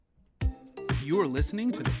You are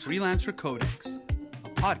listening to the Freelancer Codex, a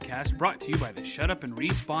podcast brought to you by the Shut Up and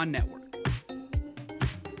Respawn Network.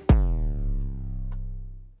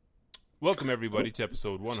 Welcome, everybody, to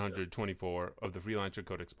episode 124 of the Freelancer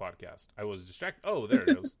Codex podcast. I was distracted. Oh, there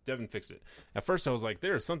it goes. Devin fixed it. At first, I was like,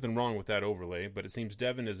 there is something wrong with that overlay, but it seems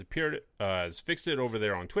Devin has fixed it over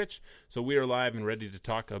there on Twitch, so we are live and ready to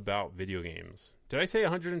talk about video games. Did I say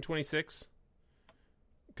 126?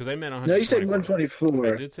 Because I meant 124. No, you said 124.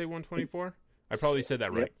 I did say 124? I probably said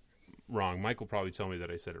that right. Wrong. Mike will probably tell me that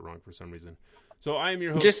I said it wrong for some reason. So I am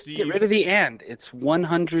your host, Just Steve. get rid of the and. It's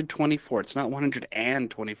 124. It's not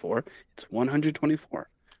 124. It's 124.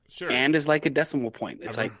 Sure. And is like a decimal point.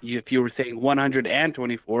 It's like if you were saying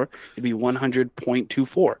 124, it'd be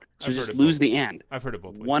 100.24. So just lose the and. I've heard it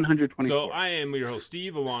both ways. 124. So I am your host,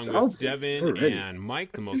 Steve, along with Devin and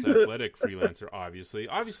Mike, the most athletic freelancer, obviously.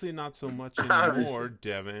 Obviously not so much anymore.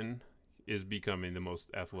 Devin is becoming the most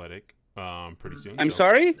athletic pretty soon. I'm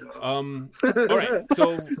sorry? All right,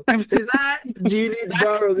 so... Do you need to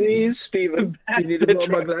borrow these, Steven? Do you need to borrow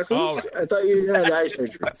my glasses? Right. I thought you had eye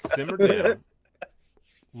surgery. Simmer down.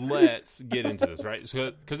 Let's get into this, right?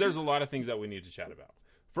 Because there's a lot of things that we need to chat about.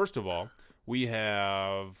 First of all, we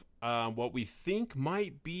have what we think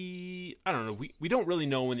might be, I don't know, we don't really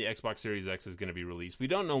know when the Xbox Series X is going to be released. We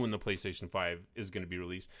don't know when the PlayStation 5 is going to be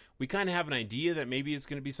released. We kind of have an idea that maybe it's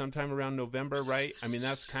going to be sometime around November, right? I mean,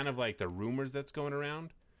 that's kind of like the rumors that's going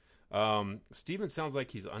around. Steven sounds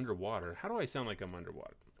like he's underwater. How do I sound like I'm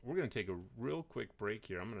underwater? We're going to take a real quick break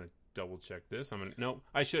here. I'm going to double check this. No,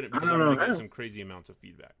 I shouldn't, because I'm going to get some crazy amounts of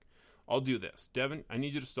feedback. Out'll do this. Devin, I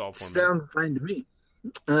need you to stall for me. Sounds fine to me.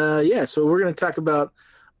 So we're going to talk about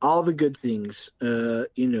all the good things,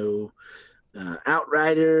 Outriders,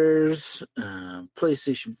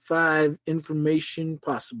 PlayStation 5 information,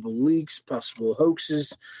 possible leaks, possible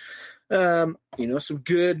hoaxes, some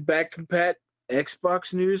good back compat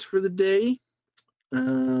Xbox news for the day.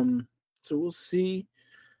 So we'll see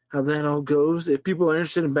how that all goes. If people are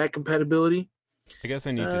interested in back compatibility. I guess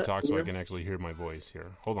I need to talk so I can actually hear my voice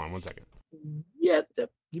here. Hold on 1 second. Yeah,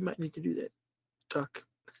 you might need to do that. Talk.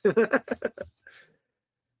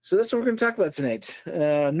 So that's what we're going to talk about tonight.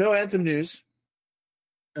 No Anthem news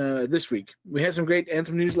this week. We had some great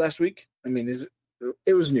Anthem news last week. I mean,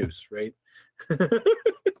 it was news, right?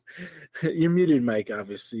 You're muted, Mike,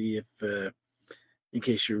 obviously, if in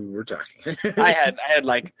case you were talking. I had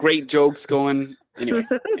like great jokes going. Anyway.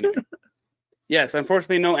 Yes,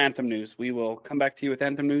 unfortunately, no Anthem news. We will come back to you with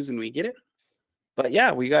Anthem news when we get it. But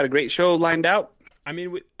yeah, we got a great show lined out. I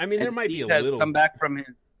mean, there might be a little.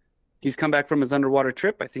 He's come back from his underwater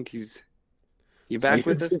trip. I think you back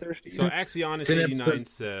with us there, Steve? So Axionis89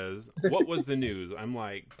 says, "What was the news?" I'm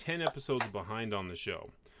like 10 episodes behind on the show.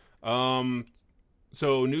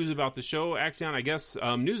 So news about the show, Axion. I guess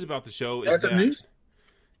news about the show is that news?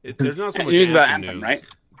 There's not so much news about Anthem Anthem, news, right?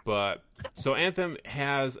 But so Anthem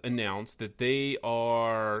has announced that they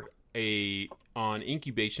are on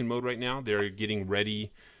incubation mode right now. They're getting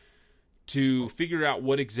ready to figure out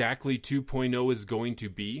what exactly 2.0 is going to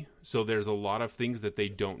be. So there's a lot of things that they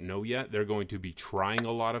don't know yet. They're going to be trying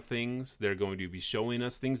a lot of things. They're going to be showing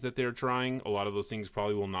us things that they're trying. A lot of those things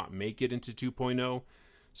probably will not make it into 2.0.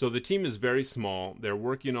 So the team is very small. They're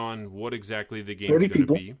working on what exactly the game is going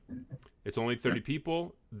to be. It's only 30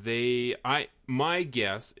 people. My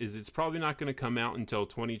guess is it's probably not going to come out until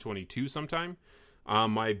 2022 sometime.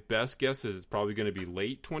 My best guess is it's probably going to be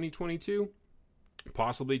late 2022.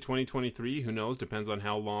 Possibly 2023, who knows? Depends on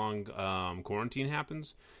how long quarantine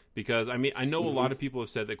happens. Because, I mean, I know a lot of people have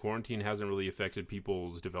said that quarantine hasn't really affected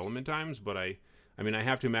people's development times, but I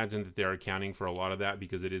have to imagine that they're accounting for a lot of that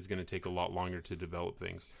because it is going to take a lot longer to develop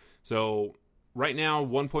things. So, right now,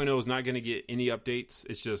 1.0 is not going to get any updates.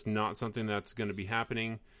 It's just not something that's going to be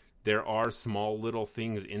happening. There are small little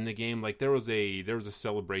things in the game. Like, there was a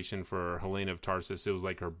celebration for Helena of Tarsus. It was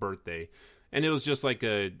like her birthday. And it was just like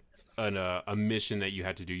a mission that you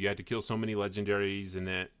had to do. You had to kill so many legendary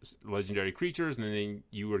creatures, and then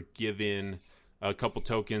you were given a couple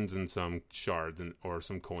tokens and some shards or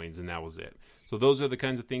some coins, and that was it. So those are the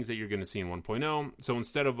kinds of things that you're going to see in 1.0. So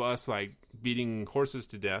instead of us like beating horses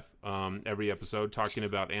to death every episode talking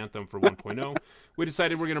about Anthem for 1.0, we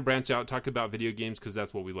decided we're going to branch out, talk about video games because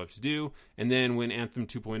that's what we love to do. And then when Anthem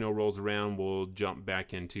 2.0 rolls around, we'll jump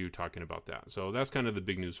back into talking about that. So that's kind of the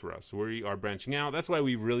big news for us. We are branching out. That's why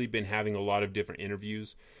we've really been having a lot of different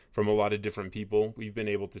interviews from a lot of different people. We've been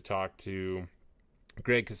able to talk to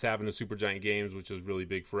Greg Kasavin of Supergiant Games, which is really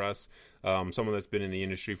big for us. Someone that's been in the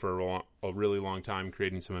industry for a really long time,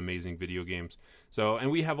 creating some amazing video games. So,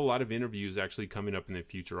 and we have a lot of interviews actually coming up in the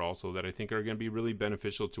future also that I think are going to be really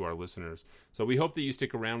beneficial to our listeners. So we hope that you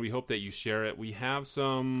stick around. We hope that you share it. We have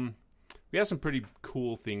some pretty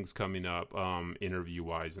cool things coming up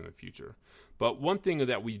interview-wise in the future. But one thing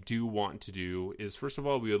that we do want to do is, first of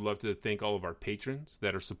all, we would love to thank all of our patrons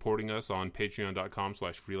that are supporting us on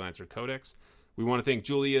patreon.com/freelancercodex. We want to thank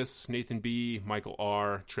Julius, Nathan B., Michael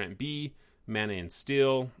R., Trent B., Mana and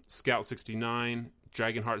Steel, Scout69,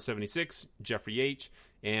 Dragonheart76, Jeffrey H.,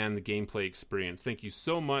 and the Gameplay Experience. Thank you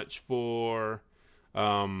so much for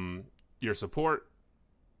your support.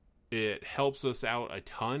 It helps us out a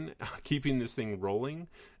ton, keeping this thing rolling,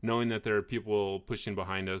 knowing that there are people pushing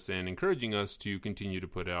behind us and encouraging us to continue to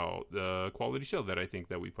put out the quality show that I think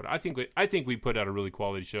that we put out. I think we put out a really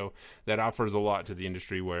quality show that offers a lot to the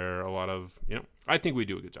industry, where a lot of, I think we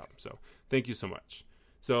do a good job. So thank you so much.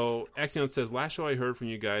 So Axion says, last show I heard from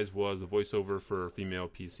you guys was the voiceover for female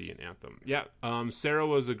PC and Anthem. Yeah, Sarah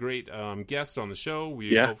was a great guest on the show.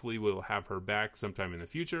 We hopefully will have her back sometime in the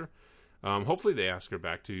future. Hopefully they ask her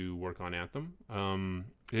back to work on Anthem.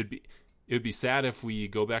 It would be sad if we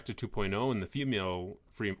go back to 2.0 and the female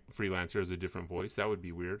freelancer is a different voice. That would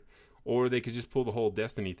be weird. Or they could just pull the whole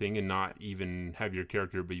Destiny thing and not even have your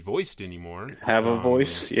character be voiced anymore. Have a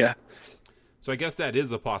voice, yeah. So I guess that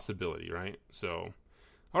is a possibility, right? So,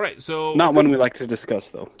 all right. So not one we like to discuss,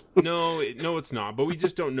 though. No, it's not. But we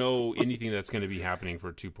just don't know anything that's going to be happening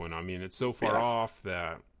for 2.0. I mean, it's so far off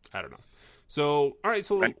that I don't know. So, all right.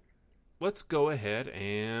 So. Let's go ahead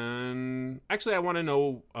and actually I want to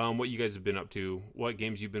know what you guys have been up to, what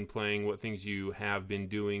games you've been playing, what things you have been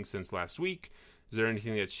doing since last week. Is there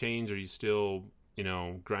anything that's changed? Are you still,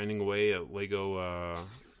 grinding away at Lego,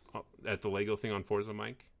 at the Lego thing on Forza,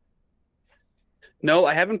 Mike? No,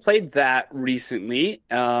 I haven't played that recently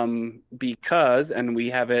because, and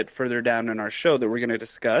we have it further down in our show that we're going to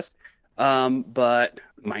discuss, but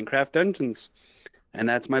Minecraft Dungeons. And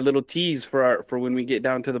that's my little tease for when we get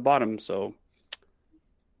down to the bottom. So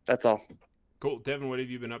that's all. Cool. Devin, what have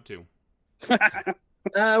you been up to? What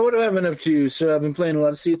have I been up to? So I've been playing a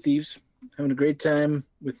lot of Sea of Thieves. Having a great time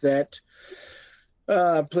with that.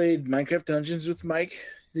 Played Minecraft Dungeons with Mike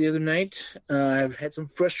the other night. I've had some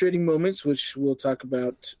frustrating moments, which we'll talk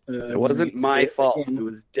about. It wasn't my fault. It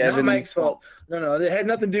was Devin's not Mike's fault. No, it had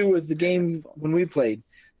nothing to do with the game when we played.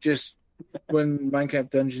 Just when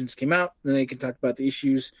Minecraft Dungeons came out, then I can talk about the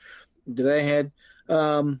issues that I had.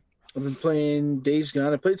 I've been playing Days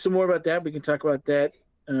Gone. I played some more about that. We can talk about that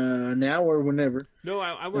now or whenever. No,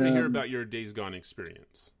 I want to hear about your Days Gone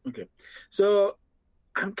experience. Okay. So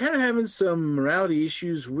I'm kind of having some morality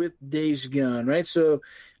issues with Days Gone, right? So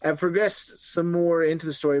I've progressed some more into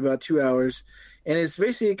the story, about 2 hours, and it's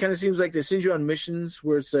basically, it kind of seems like they send you on missions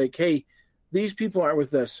where it's like, hey, these people aren't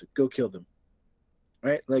with us. Go kill them.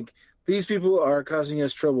 Right? Like, these people are causing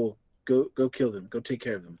us trouble. Go kill them. Go take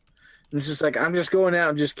care of them. And it's just like, I'm just going out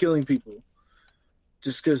and just killing people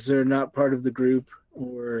just because they're not part of the group,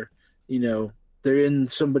 or, they're in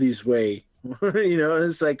somebody's way. And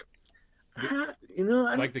it's like, I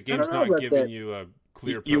like the game's not giving you a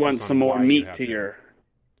clear purpose. You want some more meat to your...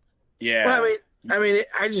 Yeah. Well, I mean,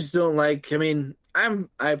 I just don't like...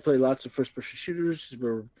 I play lots of first-person shooters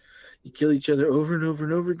where you kill each other over and over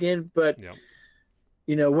and over again, but... Yep.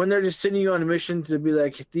 When they're just sending you on a mission to be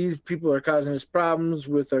like, these people are causing us problems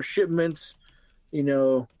with our shipments,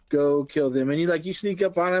 go kill them. And you sneak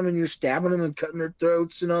up on them and you're stabbing them and cutting their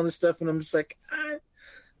throats and all this stuff. And I'm just like,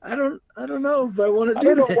 I don't know if I want to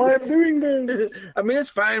do this. I don't know why I'm doing this. I mean, it's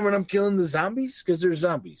fine when I'm killing the zombies because they're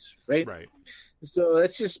zombies, right? Right. So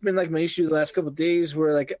that's just been like my issue the last couple of days,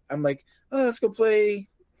 where I'm like, oh, let's go play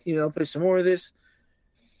some more of this.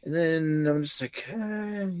 And then I'm just like, I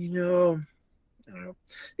don't know.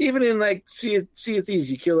 Even in Sea of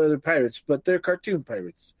Thieves, you kill other pirates, but they're cartoon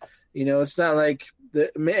pirates. It's not like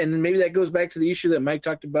and maybe that goes back to the issue that Mike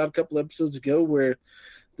talked about a couple episodes ago, where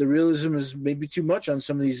the realism is maybe too much on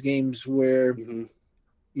some of these games, where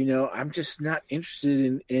I'm just not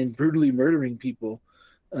interested in brutally murdering people.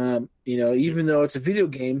 Even though it's a video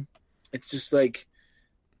game, it's just like,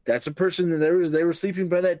 that's a person that they were sleeping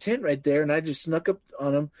by that tent right there, and I just snuck up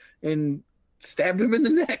on them and stabbed him in the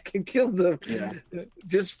neck and killed them,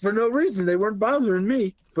 just for no reason. They weren't bothering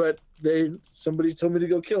me, but somebody told me to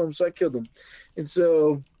go kill him, so I killed him. And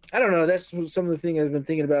so I don't know. That's some of the things I've been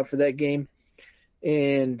thinking about for that game.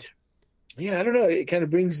 And I don't know. It kind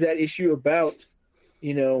of brings that issue about,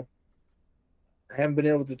 I haven't been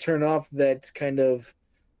able to turn off that kind of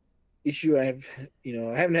issue. I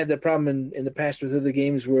haven't had that problem in the past with other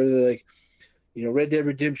games where they're like, Red Dead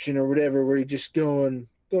Redemption or whatever, where you're just going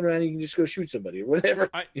around and you can just go shoot somebody or whatever.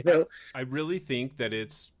 I really think that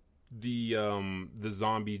it's the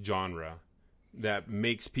zombie genre that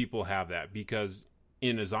makes people have that, because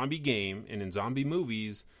in a zombie game and in zombie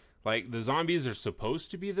movies, like, the zombies are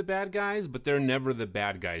supposed to be the bad guys, but they're never the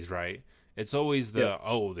bad guys, right? It's always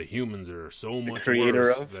the humans are so much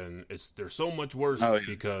worse than they're so much worse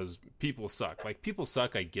because people suck. Like, people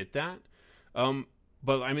suck, I get that.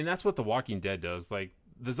 But I mean, that's what The Walking Dead does. Like,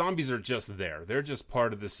 the zombies are just there. They're just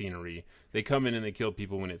part of the scenery. They come in and they kill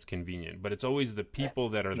people when it's convenient, but it's always the people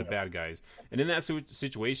that are the bad guys. And in that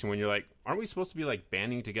situation, when you're like, aren't we supposed to be like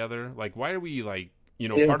banding together? Like, why are we like,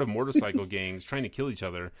 part of motorcycle gangs trying to kill each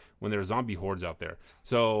other when there are zombie hordes out there?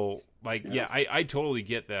 So, like, I totally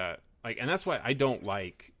get that. Like, and that's why I don't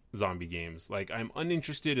like zombie games. Like, I'm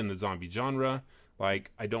uninterested in the zombie genre. Like,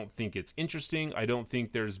 I don't think it's interesting. I don't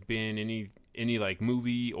think there's been any like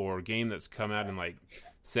movie or game that's come out and like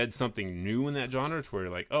said something new in that genre to where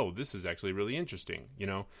you're like, oh, this is actually really interesting.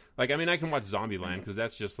 Like, I mean, I can watch Zombieland because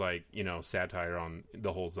that's just like, satire on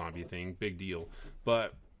the whole zombie thing, big deal.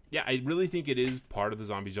 But yeah, I really think it is part of the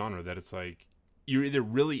zombie genre that it's like, you're either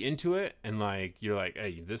really into it and like, you're like,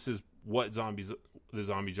 hey, this is what the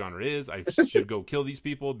zombie genre is. I should go kill these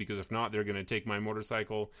people, because if not, they're going to take my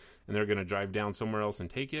motorcycle and they're going to drive down somewhere else and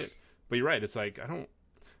take it. But you're right. It's like, I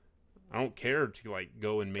don't care to like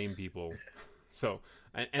go and maim people. So,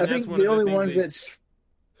 and I think the only ones that's,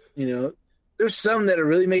 there's some that are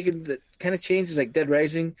really making that kind of changes, like Dead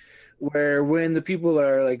Rising, where when the people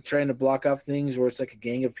are like trying to block off things, or it's like a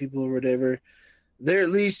gang of people or whatever, they're at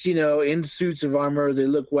least, in suits of armor, they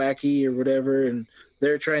look wacky or whatever, and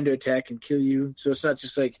they're trying to attack and kill you. So it's not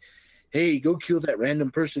just like, hey, go kill that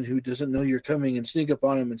random person who doesn't know you're coming and sneak up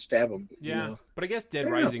on him and stab him. Yeah, but I guess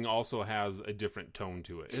Dead Rising also has a different tone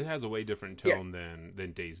to it. It has a way different tone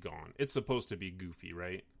than Days Gone. It's supposed to be goofy,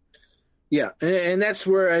 right? Yeah, and that's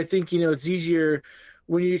where I think, it's easier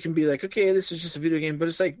when you can be like, okay, this is just a video game. But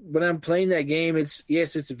it's like, when I'm playing that game, it's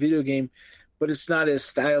a video game, but it's not as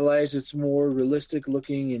stylized. It's more realistic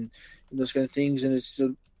looking and those kind of things. And it's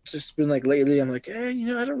just been like lately, I'm like, I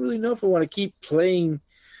don't really know if I want to keep playing,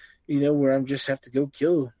 where I'm just have to go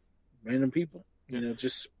kill random people,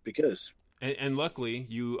 just because. And luckily,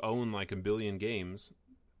 you own like a billion games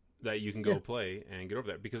that you can go play and get over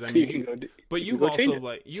that, because I mean,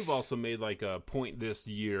 you've also made like a point this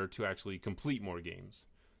year to actually complete more games.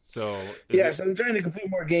 So so I'm trying to complete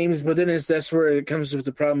more games, but then that's where it comes with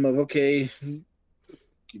the problem of, okay,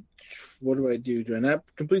 what do I do? Do I not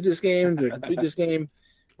complete this game? Do I complete this game?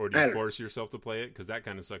 Or do you force yourself to play it? Because that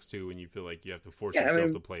kind of sucks too, when you feel like you have to force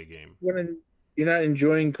yourself to play a game. When you're not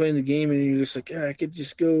enjoying playing the game and you're just like, I could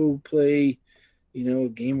just go play, a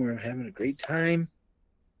game where I'm having a great time.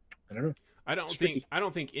 I don't know. I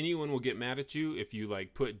don't think anyone will get mad at you if you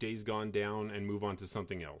like put Days Gone down and move on to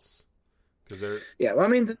something else. Yeah, well, I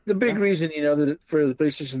mean, the big reason, that for the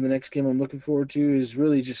PlayStation, the next game I'm looking forward to is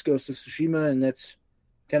really just Ghost of Tsushima, and that's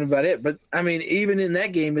kind of about it. But I mean, even in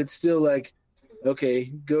that game, it's still like, okay,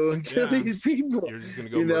 go and kill these people. You're just gonna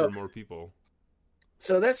go murder more people.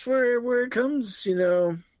 So that's where it comes. I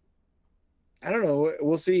don't know.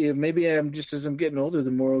 We'll see. Maybe I'm just, as I'm getting older,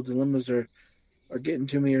 the moral dilemmas are getting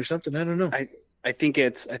to me or something. I don't know. I think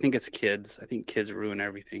it's kids. I think kids ruin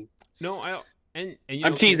everything. No, And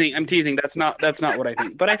I'm teasing. That's not what I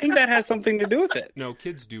think. But I think that has something to do with it. No,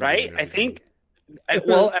 kids do. Right? I think. And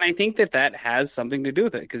I think that has something to do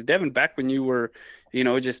with it. Because Devin, back when you were,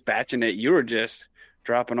 just batching it, you were just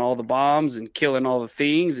dropping all the bombs and killing all the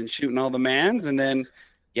things and shooting all the mans, and then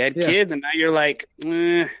you had kids, and now you're like,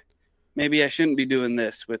 maybe I shouldn't be doing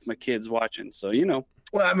this with my kids watching. So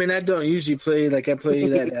Well, I mean, I don't usually play I play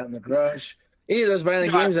that out in the garage. Any of those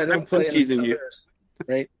violent games, I don't play. I'm teasing you,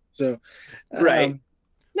 right? So, right.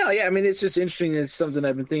 No, yeah, I mean, it's just interesting. It's something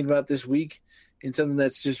I've been thinking about this week, and something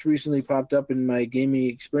that's just recently popped up in my gaming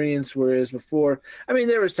experience. Whereas before, I mean,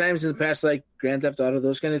 there was times in the past, like Grand Theft Auto,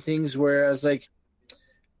 those kind of things, where I was like,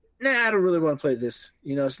 nah, I don't really want to play this.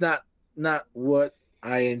 It's not what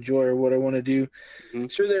I enjoy or what I want to do. Mm-hmm.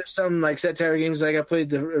 Sure, there's some like satire games. Like I played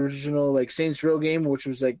the original like Saints Row game, which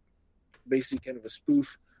was like basically kind of a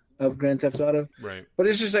spoof of Grand Theft Auto. Right. But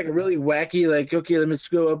it's just like a really wacky, like, okay, let's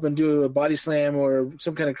go up and do a body slam or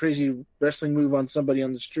some kind of crazy wrestling move on somebody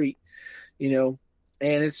on the street, and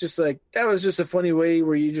it's just like, that was just a funny way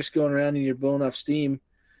where you're just going around and you're blowing off steam,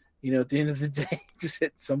 at the end of the day, just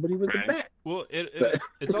hit somebody with a bat. Well,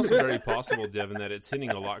 it's also very possible, Devin, that it's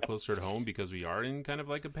hitting a lot closer to home because we are in kind of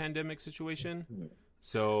like a pandemic situation.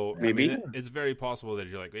 So Maybe. I mean, it's very possible that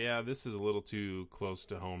you're like, yeah, this is a little too close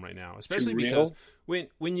to home right now. Especially Too because real?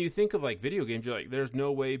 when you think of like video games, you're like, there's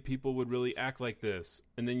no way people would really act like this.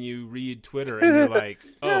 And then you read Twitter and you're like,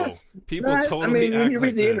 oh, people totally I mean, when act you like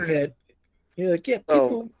read the this. internet, you're like, yeah,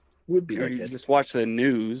 people would be Or like you that. just watch the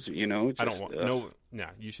news, you know. I don't just, want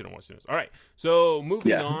you shouldn't watch the news. All right, so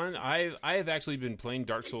moving Yeah. on, I have actually been playing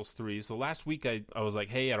Dark Souls 3. So last week I was like,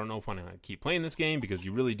 hey, I don't know if I'm gonna keep playing this game because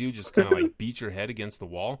you really do just kind of like beat your head against the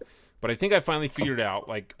wall. But I think I finally figured out,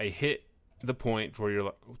 like, I hit the point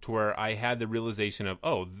to where I had the realization of,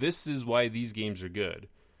 oh, this is why these games are good.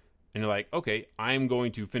 And you're like, okay, I'm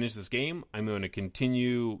going to finish this game. I'm going to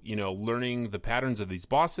continue, learning the patterns of these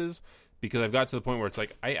bosses. Because I've got to the point where it's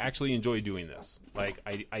like, I actually enjoy doing this. Like,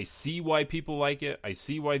 I see why people like it. I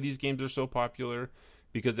see why these games are so popular.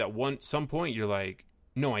 Because at some point, you're like,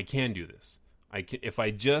 no, I can do this. If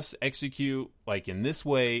I just execute, like, in this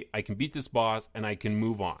way, I can beat this boss, and I can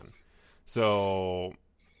move on. So,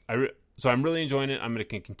 I'm really enjoying it. I'm going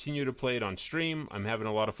to continue to play it on stream. I'm having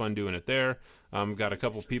a lot of fun doing it there. I've got a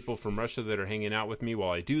couple people from Russia that are hanging out with me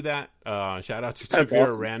while I do that. Shout out to Tavira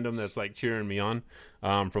awesome. Random that's like cheering me on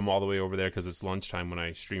from all the way over there because it's lunchtime when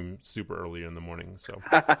I stream super early in the morning. So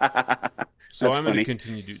I'm going to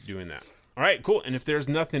continue doing that. All right, cool. And if there's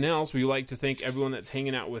nothing else, we like to thank everyone that's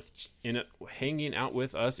hanging out with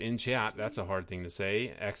us in chat. That's a hard thing to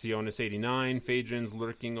say. Axionis89, Phaedron's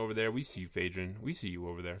lurking over there. We see you, Phaedron. We see you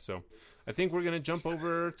over there. So I think we're going to jump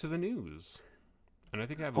over to the news. And I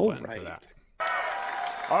think I have a button for that.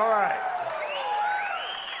 All right.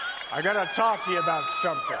 I gotta talk to you about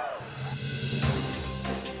something.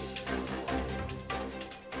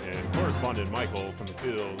 And correspondent Michael from the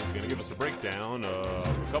field is going to give us a breakdown of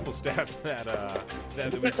a couple stats that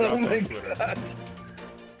we dropped on Twitter.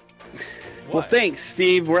 Well, thanks,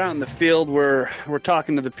 Steve. We're out in the field. We're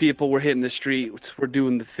talking to the people. We're hitting the streets. We're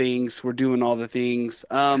doing the things. We're doing all the things.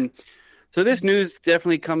 So this news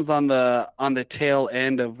definitely comes on the tail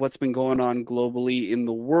end of what's been going on globally in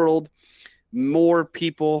the world. More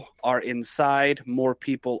people are inside. More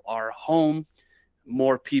people are home.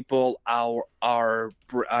 More people are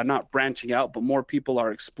not branching out, but more people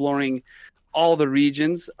are exploring all the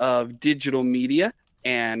regions of digital media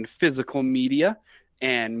and physical media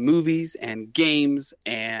and movies and games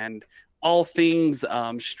and all things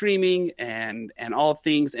streaming and all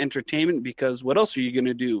things entertainment. Because what else are you going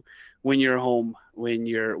to do when you're home, when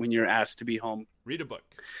you're asked to be home? Read a book.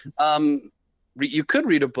 You could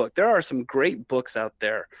read a book. There are some great books out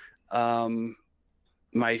there.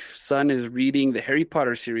 My son is reading the Harry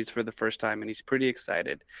Potter series for the first time, and he's pretty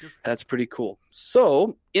excited. That's pretty cool.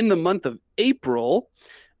 So in the month of April,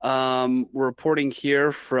 we're reporting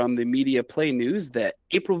here from the Media Play News that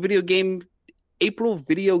April video game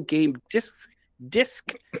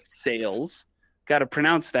disc sales, got to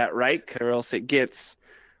pronounce that right, or else it gets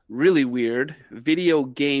really weird. Video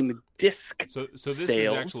game disc So this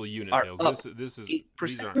sales is actually unit are sales. up These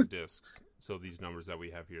 8%. aren't discs. So these numbers that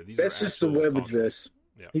we have here, That's are just the actual web consoles. address.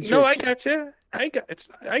 Yeah. No, I gotcha. I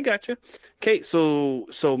gotcha. Okay, so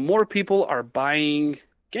more people are buying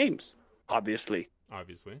games. Obviously,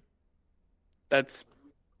 that's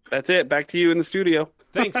it. Back to you in the studio.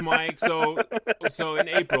 Thanks, Mike. So in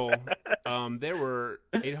April, there were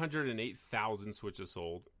 808,000 Switches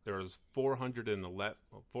sold. There was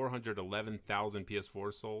 411,000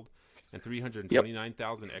 PS4s sold, and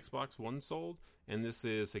 329,000 Xbox One sold. And this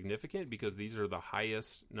is significant because these are the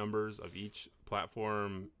highest numbers of each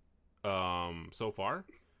platform so far,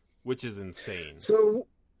 which is insane. So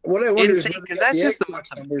what I wonder is Insane, whether 'cause they that's got just the Xbox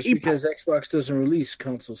month of numbers April. because Xbox doesn't release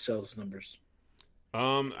console sales numbers.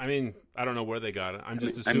 I mean, I don't know where they got it. I'm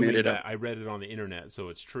just I made assuming it that up. I read it on the internet, so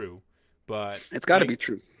it's true. But It's got to like, be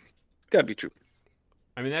true. Got to be true.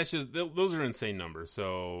 I mean, that's just those are insane numbers.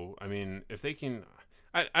 So, I mean, if they can,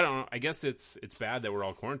 I don't know. I guess it's bad that we're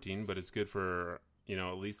all quarantined, but it's good for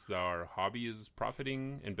at least our hobby is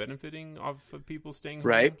profiting and benefiting off of people staying home.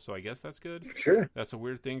 Right. So I guess that's good. Sure. That's a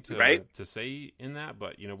weird thing to say in that,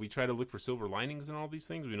 but we try to look for silver linings in all these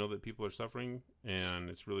things. We know that people are suffering, and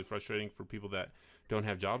it's really frustrating for people that don't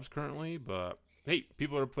have jobs currently. But hey,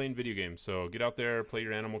 people are playing video games, so get out there, play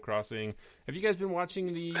your Animal Crossing. Have you guys been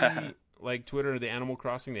watching the Twitter, the Animal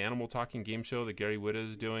Crossing, the Animal Talking game show that Gary Whitta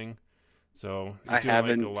is doing? So he's I doing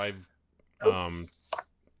haven't. a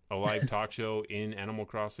live talk show in Animal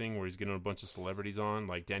Crossing where he's getting a bunch of celebrities on,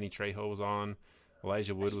 like Danny Trejo was on,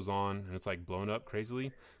 Elijah Wood was on, and it's like blown up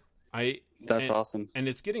crazily. That's awesome. And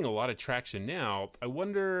it's getting a lot of traction now. I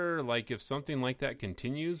wonder if something like that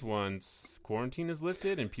continues once quarantine is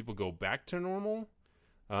lifted and people go back to normal.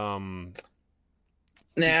 Nah,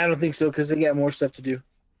 I don't think so because they got more stuff to do.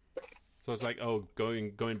 So it's like, oh,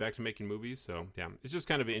 going back to making movies. So yeah, it's just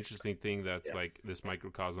kind of an interesting thing that's like this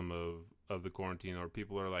microcosm of the quarantine, or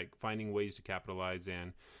people are like finding ways to capitalize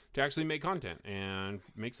and to actually make content and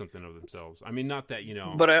make something of themselves. I mean, not that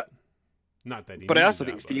not that. But I also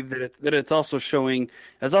think, Steve, that it's also showing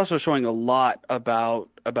a lot about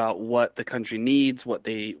what the country needs, what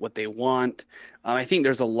they want. I think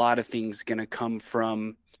there's a lot of things going to come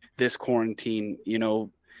from this quarantine.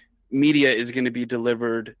 Media is going to be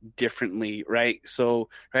delivered differently, right? So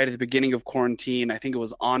right at the beginning of quarantine, I think it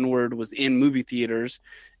was Onward was in movie theaters,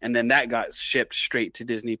 and then that got shipped straight to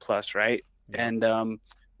Disney Plus, right? Yeah. And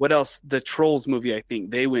what else? The Trolls movie, I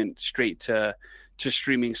think they went straight to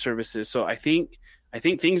streaming services. So I think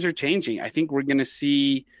things are changing. I think we're going to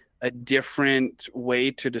see a different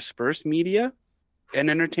way to disperse media and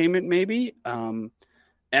entertainment, maybe. And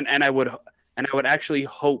I would actually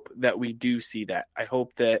hope that we do see that. I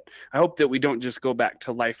hope that we don't just go back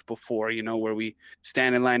to life before, where we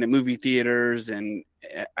stand in line at movie theaters, and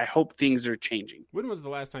I hope things are changing. When was the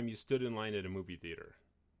last time you stood in line at a movie theater?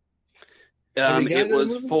 It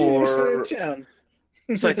was for.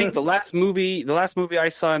 So I think the last movie I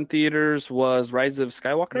saw in theaters was Rise of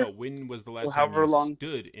Skywalker. No, when was the last time you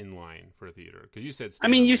stood in line for a theater? Because you said.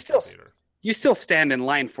 You still stand in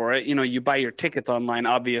line for it. You buy your tickets online,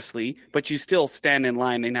 obviously, but you still stand in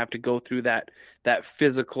line and have to go through that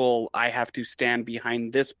physical. I have to stand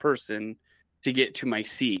behind this person to get to my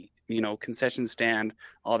seat. Concession stand,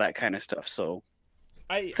 all that kind of stuff. So,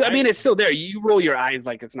 I mean, it's still there. You roll your eyes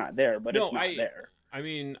like it's not there, but it's not there. I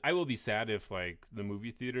mean, I will be sad if like the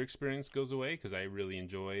movie theater experience goes away, because I really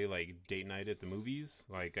enjoy like date night at the movies.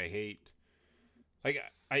 Like I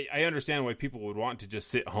understand why people would want to just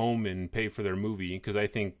sit home and pay for their movie, because I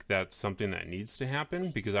think that's something that needs to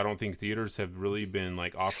happen, because I don't think theaters have really been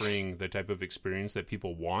like offering the type of experience that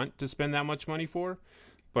people want to spend that much money for.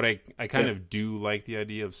 But I kind of do like the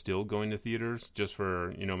idea of still going to theaters just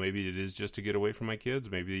for, maybe it is just to get away from my kids.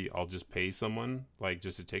 Maybe I'll just pay someone like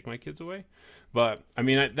just to take my kids away. But I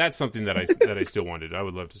mean, that's something that I still wanted. I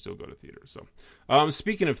would love to still go to theaters. So,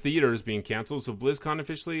 speaking of theaters being canceled, so BlizzCon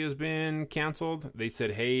officially has been canceled. They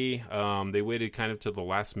said, hey, they waited kind of till the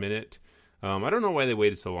last minute. I don't know why they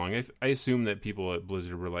waited so long. I assume that people at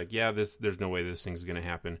Blizzard were like, yeah, there's no way this thing's going to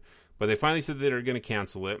happen. But they finally said they're going to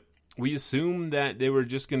cancel it. We assumed that they were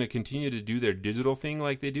just going to continue to do their digital thing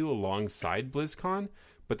like they do alongside BlizzCon,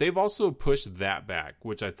 but they've also pushed that back,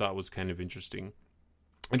 which I thought was kind of interesting.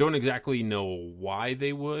 I don't exactly know why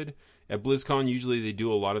they would. At BlizzCon, usually they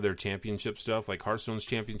do a lot of their championship stuff, like Hearthstone's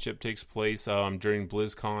championship takes place during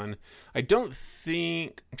BlizzCon. I'm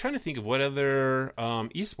trying to think of what other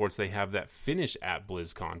esports they have that finish at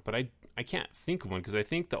BlizzCon, but I can't think of one, because I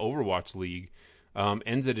think the Overwatch League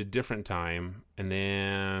ends at a different time, and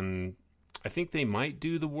then I think they might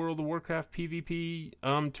do the World of Warcraft PvP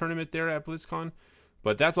tournament there at BlizzCon,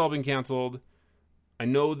 but that's all been canceled. I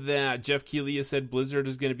know that Jeff Keighley has said Blizzard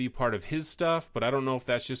is going to be part of his stuff, but I don't know if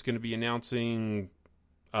that's just going to be announcing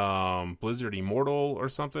Blizzard Immortal or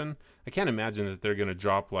something. I can't imagine that they're going to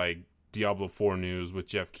drop like Diablo 4 news with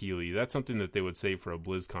Jeff Keighley. That's something that they would say for a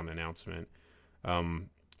BlizzCon announcement.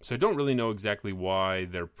 So I don't really know exactly why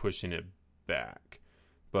they're pushing it back,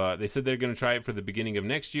 but they said they're going to try it for the beginning of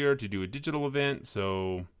next year to do a digital event.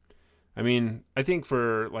 So I mean, I think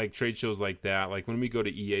for like trade shows like that, like when we go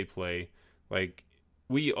to EA Play, like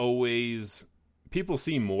people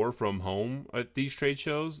see more from home at these trade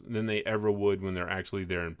shows than they ever would when they're actually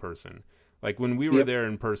there in person. Like when we were there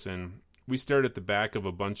in person, we stared at the back of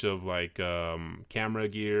a bunch of like camera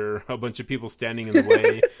gear, a bunch of people standing in the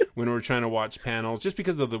way when we were trying to watch panels, just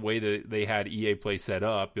because of the way that they had EA Play set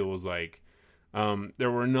up. It was like there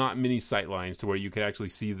were not many sight lines to where you could actually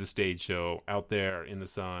see the stage show out there in the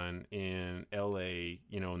sun in LA, in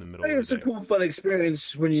the middle of the day. It's a cool, fun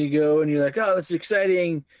experience when you go and you're like, oh, that's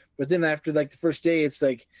exciting. But then after like the first day, it's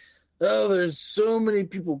like, oh, there's so many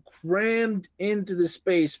people crammed into the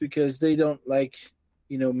space because they don't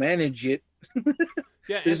manage it.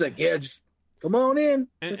 Yeah, it's like, just come on in.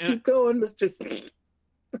 Let's keep going. Let's just.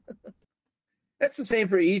 That's the same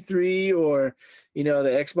for E3 or, the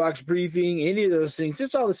Xbox briefing, any of those things.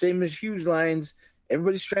 It's all the same. There's huge lines.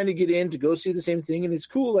 Everybody's trying to get in to go see the same thing. And it's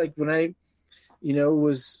cool. Like when I,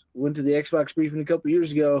 went to the Xbox briefing a couple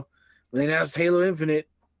years ago when they announced Halo Infinite,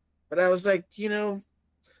 but I was like, they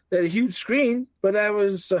had a huge screen, but I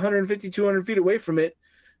was 150, 200 feet away from it.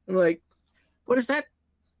 I'm like, what is that?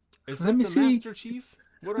 Is that the Master Chief?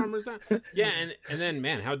 What armor is that? Yeah, and then,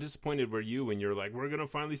 man, how disappointed were you when you're like, we're going to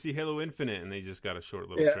finally see Halo Infinite, and they just got a short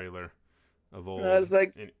little trailer. of old. I was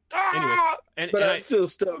like, anyway, but I'm still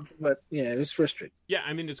stoked. But yeah, it was frustrating. Yeah,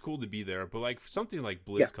 I mean, it's cool to be there, but like something like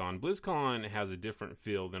BlizzCon, BlizzCon has a different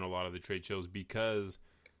feel than a lot of the trade shows because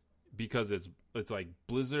it's like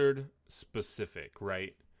Blizzard specific,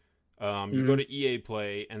 right? You go to EA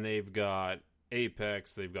Play and they've got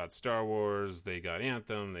Apex, they've got Star Wars, they got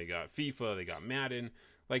Anthem, they got FIFA, they got Madden.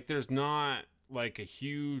 Like, there's not like a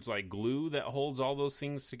huge like glue that holds all those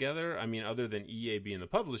things together. I mean, other than EA being the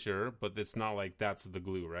publisher, but it's not like that's the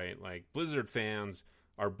glue, right? Like, Blizzard fans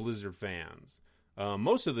are Blizzard fans.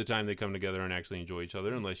 Most of the time they come together and actually enjoy each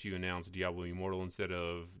other, unless you announce Diablo Immortal instead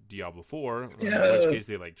of Diablo 4, in which case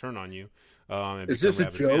they like turn on you. Is this a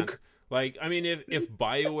joke? Fans. Like, I mean, if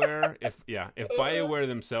BioWare, if BioWare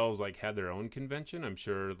themselves like had their own convention, I'm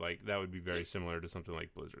sure like that would be very similar to something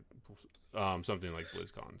like Blizzard, something like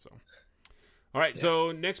BlizzCon. So, all right. Yeah.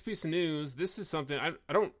 So next piece of news. This is something I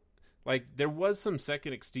don't like. There was some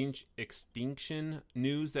second extinction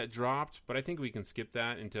news that dropped, but I think we can skip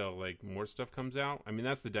that until like more stuff comes out. I mean,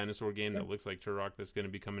 that's the dinosaur game that looks like Turok that's going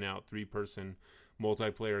to be coming out, 3-person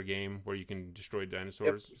multiplayer game where you can destroy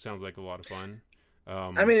dinosaurs. Yep. Sounds like a lot of fun.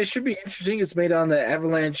 I mean, it should be interesting. It's made on the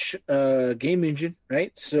Avalanche game engine,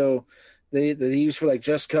 right? So they use for like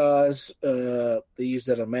Just Cause. They used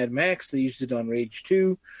that on Mad Max. They used it on Rage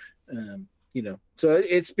 2. So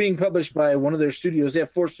it's being published by one of their studios. They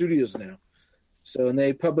have 4 studios now. So, and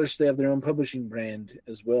they have their own publishing brand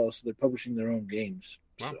as well. So they're publishing their own games.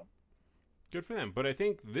 Wow. So. Good for them. But I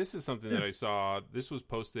think this is something that I saw. This was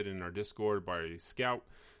posted in our Discord by Scout.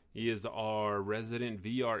 He is our resident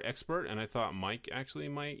VR expert, and I thought Mike actually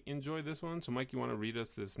might enjoy this one. So, Mike, you want to read us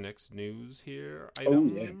this next news here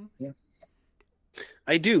item? Oh, yeah.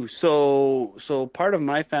 I do. So part of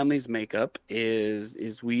my family's makeup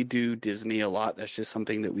is we do Disney a lot. That's just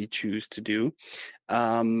something that we choose to do.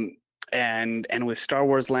 And with Star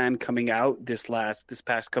Wars Land coming out this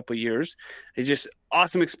past couple of years, it's just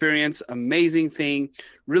awesome experience, amazing thing,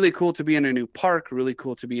 really cool to be in a new park, really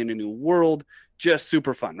cool to be in a new world, just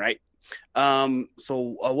super fun, right?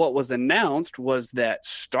 So what was announced was that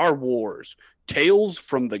Star Wars Tales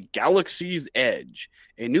from the Galaxy's Edge,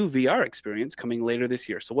 a new VR experience coming later this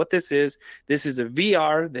year. So what this is a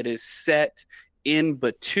VR that is set in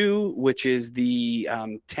Batuu, which is the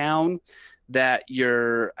town that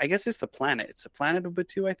I guess it's the planet. It's the planet of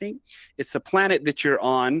Batuu, I think. It's the planet that you're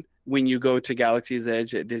on when you go to Galaxy's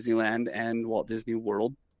Edge at Disneyland and Walt Disney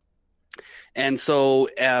World. And so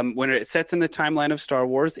when it sets in the timeline of Star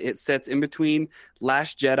Wars, it sets in between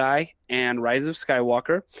Last Jedi and Rise of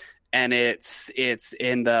Skywalker. And it's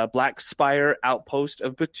in the Black Spire outpost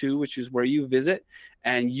of Batuu, which is where you visit.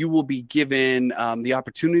 And you will be given the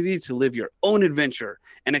opportunity to live your own adventure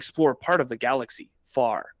and explore part of the galaxy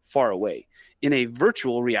far, far away in a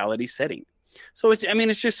virtual reality setting. So it's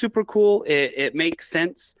just super cool. It makes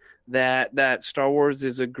sense that Star Wars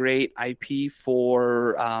is a great IP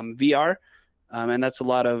for VR, and that's a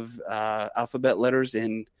lot of alphabet letters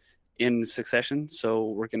in succession. So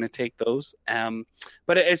we're going to take those.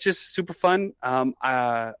 But it's just super fun.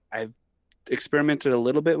 I've experimented a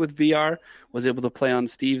little bit with VR, was able to play on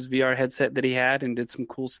Steve's VR headset that he had and did some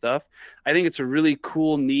cool stuff. I think it's a really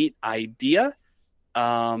cool, neat idea.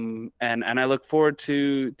 And I look forward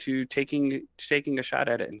to taking a shot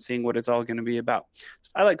at it and seeing what it's all going to be about.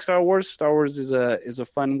 I like Star Wars. Star Wars is a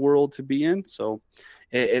fun world to be in. So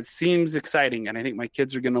it seems exciting, and I think my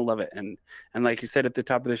kids are going to love it. And like you said at the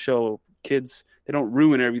top of the show, kids, they don't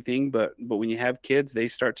ruin everything, but when you have kids, they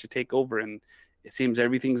start to take over, and it seems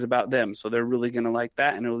everything's about them. So they're really going to like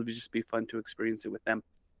that, and it'll just be fun to experience it with them.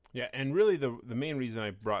 Yeah, and really the main reason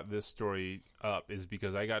I brought this story up is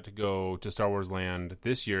because I got to go to Star Wars Land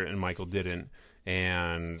this year, and Michael didn't.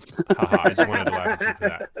 And haha, I just wanted to laugh at you for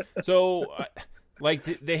that. So,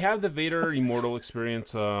 they have the Vader Immortal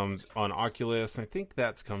experience on Oculus. I think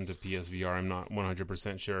that's come to PSVR. I'm not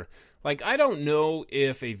 100% sure. I don't know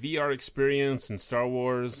if a VR experience in Star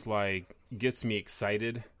Wars gets me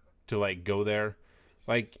excited to go there.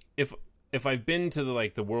 If I've been to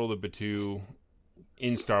the world of Batuu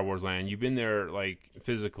in Star Wars Land, you've been there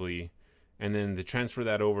physically, and then to transfer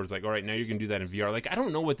that over is all right, now you can do that in VR. I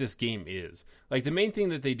don't know what this game is. The main thing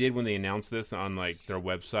that they did when they announced this on their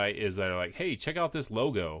website is they're hey, check out this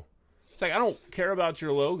logo. It's I don't care about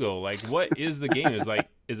your logo. What is the game?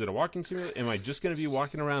 Is it a walking simulator? Am I just going to be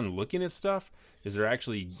walking around looking at stuff? Is there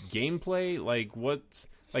actually gameplay? What's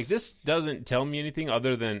this doesn't tell me anything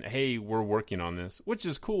other than, hey, we're working on this, which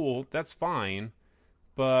is cool. That's fine.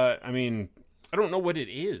 But I mean, I don't know what it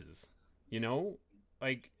is,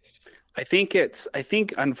 I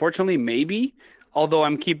think unfortunately maybe although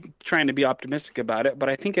I'm keep trying to be optimistic about it, but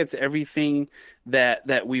I think it's everything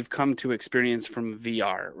that we've come to experience from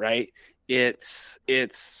VR, right? It's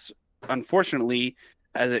unfortunately,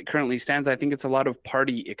 as it currently stands, I think it's a lot of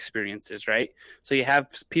party experiences, right? So you have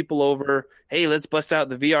people over, hey, let's bust out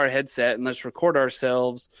the VR headset and let's record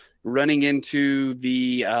ourselves running into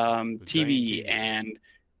the TV and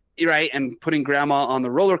putting grandma on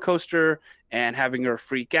the roller coaster and having her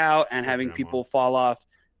freak out and having people fall off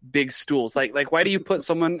big stools. Like why do you put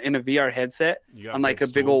someone in a VR headset on like a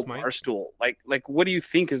big old bar stool? Like what do you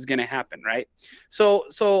think is going to happen, right?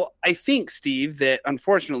 So I think, Steve, that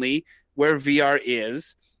unfortunately where VR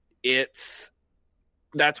is,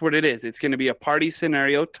 that's what it is. It's going to be a party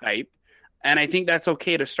scenario type. And I think that's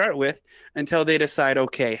okay to start with until they decide,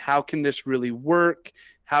 okay, how can this really work?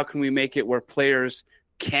 How can we make it where players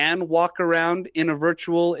can walk around in a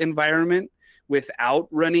virtual environment without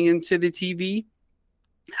running into the TV?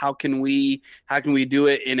 How can we do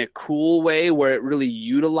it in a cool way where it really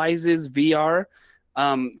utilizes VR?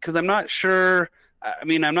 Because I'm not sure if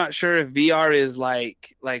VR is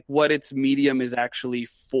like what its medium is actually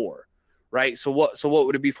for, right? So what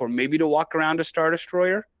would it be for? Maybe to walk around a Star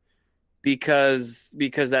Destroyer, because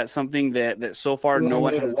that's something that so far no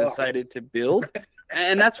one has decided to build,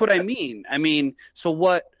 and that's what I mean. I mean, so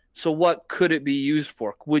what could it be used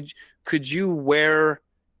for? Could you wear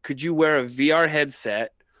a VR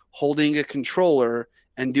headset holding a controller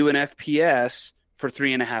and do an FPS for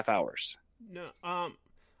 3.5 hours? No,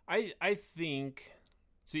 I think.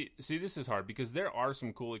 See, this is hard because there are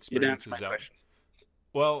some cool experiences out.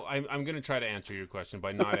 Well, I'm going to try to answer your question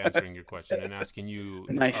by not answering your question and asking you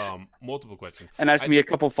multiple questions. And ask me a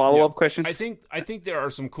couple follow-up questions. I think there are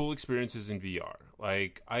some cool experiences in VR.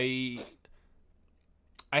 Like I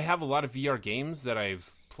have a lot of VR games that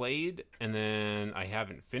I've played and then I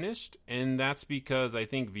haven't finished, and that's because I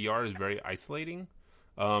think VR is very isolating.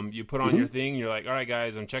 You put on your thing, you're like, all right,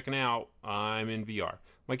 guys, I'm checking out. I'm in VR.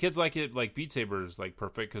 My kids like it, like Beat Saber is like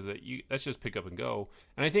perfect because that's just pick up and go.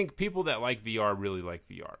 And I think people that like VR really like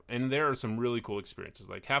VR. And there are some really cool experiences,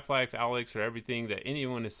 like Half-Life, Alyx, or everything that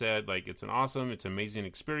anyone has said. Like it's an amazing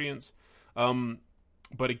experience.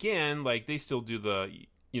 But again, like they still do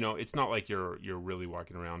it's not like you're really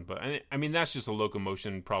walking around. But I mean, that's just a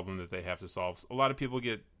locomotion problem that they have to solve. A lot of people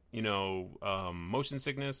get motion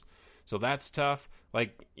sickness. So that's tough.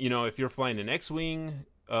 Like, if you're flying an X-Wing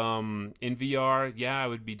in VR, yeah, I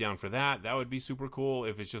would be down for that. That would be super cool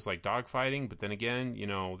if it's just like dogfighting. But then again,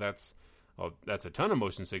 that's a ton of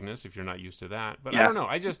motion sickness if you're not used to that. But yeah. I don't know.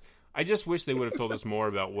 I just wish they would have told us more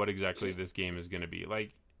about what exactly this game is going to be.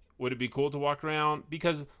 Like, would it be cool to walk around?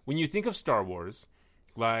 Because when you think of Star Wars,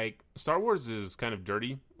 like, Star Wars is kind of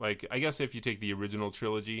dirty. Like, I guess if you take the original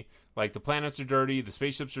trilogy, like, the planets are dirty, the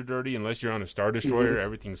spaceships are dirty, unless you're on a Star Destroyer,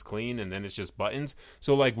 everything's clean, and then it's just buttons.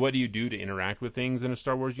 So, like, what do you do to interact with things in a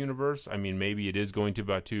Star Wars universe? I mean, maybe it is going to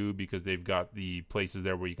Batuu because they've got the places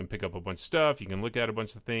there where you can pick up a bunch of stuff, you can look at a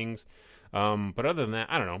bunch of things. But other than that,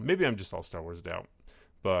 I don't know. Maybe I'm just all Star Wars'd out.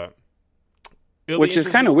 But which is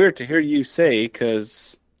kind of weird to hear you say,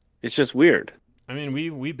 because it's just weird. I mean,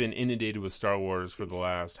 we've been inundated with Star Wars for the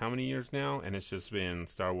last how many years now, and it's just been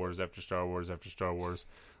Star Wars after Star Wars after Star Wars.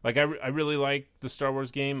 Like, I really like the Star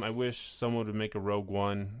Wars game. I wish someone would make a Rogue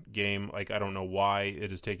One game. Like, I don't know why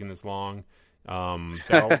it has taken this long.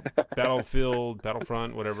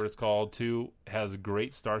 Battlefront, whatever it's called, 2 has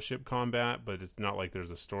great starship combat, but it's not like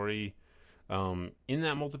there's a story in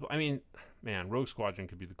that multiple. I mean, man, Rogue Squadron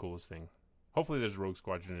could be the coolest thing. Hopefully there's a Rogue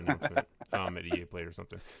Squadron announcement at EA Play or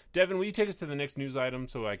something. Devin, will you take us to the next news item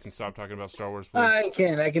so I can stop talking about Star Wars, please? I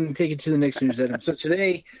can take it to the next news item. So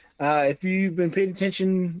today, if you've been paying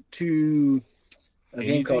attention to a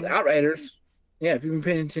game called Outriders, if you've been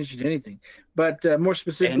paying attention to anything, but more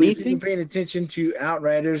specifically, if you've been paying attention to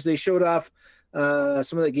Outriders, they showed off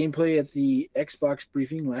some of that gameplay at the Xbox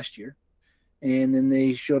briefing last year, and then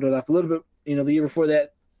they showed it off a little bit, the year before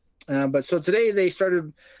that. But so today they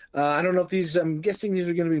started. I don't know if I'm guessing these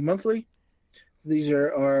are going to be monthly. These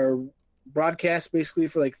are broadcasts basically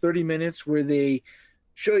for like 30 minutes where they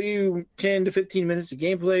show you 10 to 15 minutes of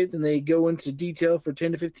gameplay. Then they go into detail for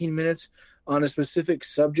 10 to 15 minutes on a specific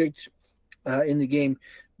subject in the game.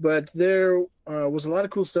 But there was a lot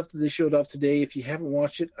of cool stuff that they showed off today. If you haven't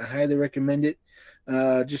watched it, I highly recommend it.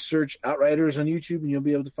 Just search Outriders on YouTube and you'll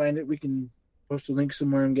be able to find it. We can post a link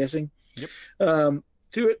somewhere, I'm guessing. Yep.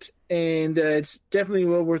 To it, and it's definitely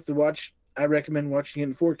well worth the watch. I recommend watching it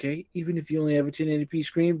in 4K, even if you only have a 1080p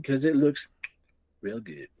screen, because it looks real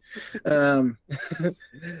good. But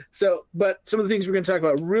some of the things we're going to talk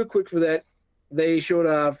about real quick for that they showed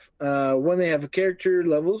off one, they have character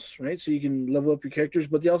levels, right? So you can level up your characters,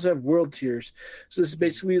 but they also have world tiers. So this is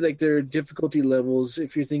basically like their difficulty levels.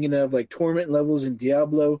 If you're thinking of like tournament levels in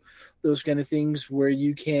Diablo, those kind of things where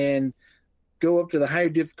you can go up to the higher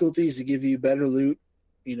difficulties to give you better loot,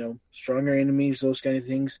 stronger enemies, those kind of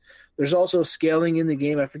things. There's also scaling in the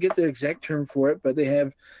game. I forget the exact term for it, but they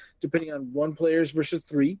have, depending on 1 players versus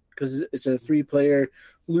 3, because it's a 3-player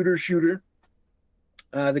looter shooter.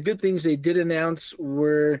 The good things they did announce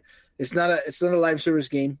were it's not a live service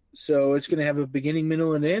game, so it's going to have a beginning,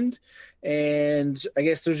 middle, and end. And I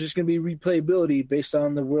guess there's just going to be replayability based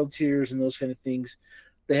on the world tiers and those kind of things.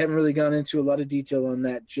 They haven't really gone into a lot of detail on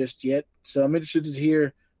that just yet, so I'm interested to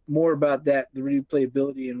hear more about that, the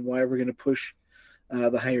replayability, and why we're going to push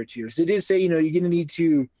the higher tiers. They did say, you're going to need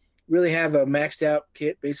to really have a maxed out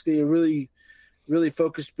kit, basically a really, really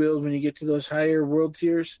focused build when you get to those higher world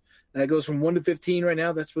tiers. That goes from 1 to 15 right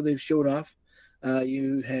now. That's what they've showed off.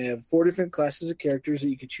 You have 4 different classes of characters that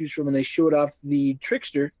you can choose from, and they showed off the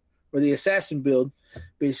trickster or the assassin build,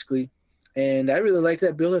 basically. And I really liked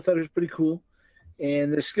that build. I thought it was pretty cool.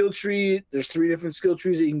 And the skill tree, there's 3 different skill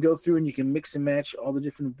trees that you can go through, and you can mix and match all the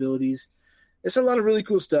different abilities. It's a lot of really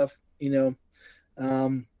cool stuff, There's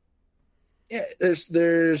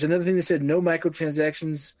another thing they said, no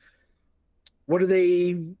microtransactions. What do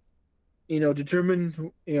they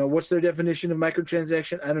determine, what's their definition of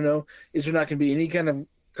microtransaction? I don't know. Is there not going to be any kind of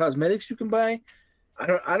cosmetics you can buy?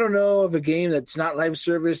 I don't know of a game that's not live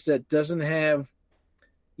service that doesn't have,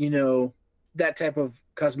 that type of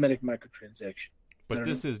cosmetic microtransaction. But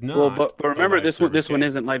this is not. Well, but remember, this one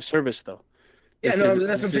isn't live service though. That's what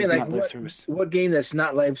I'm saying. Like, what game that's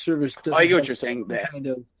not live service? I get what you're saying.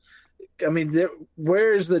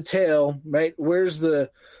 Where's the tail, right? Where's the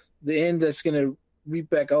end that's going to reap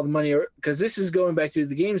back all the money? Because this is going back to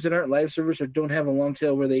the games that aren't live service or don't have a long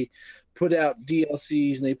tail, where they put out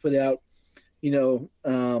DLCs and they put out,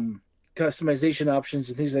 customization options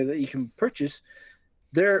and things like that you can purchase.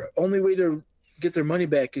 Their only way to get their money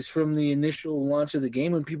back is from the initial launch of the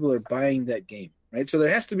game when people are buying that game, right? So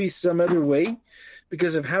there has to be some other way,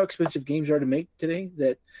 because of how expensive games are to make today,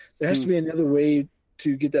 that there has to be another way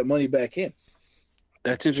to get that money back in.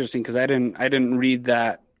 That's interesting, because I didn't read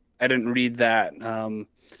that.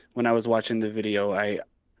 When I was watching the video.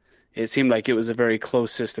 It seemed like it was a very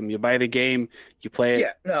close system. You buy the game, you play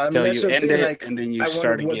it, until you end it, and then you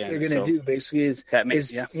start again. What they're going to do basically is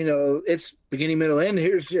it's beginning, middle, end.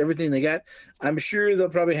 Here's everything they got. I'm sure they'll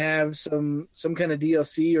probably have some kind of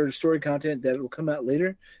DLC or story content that will come out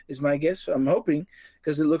later, is my guess. I'm hoping,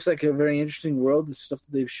 because it looks like a very interesting world, the stuff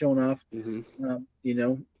that they've shown off, and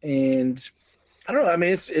I don't know. I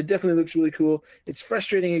mean, it definitely looks really cool. It's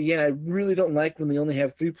frustrating. Again, I really don't like when they only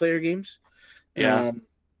have 3-player games. Yeah.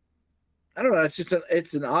 I don't know. It's just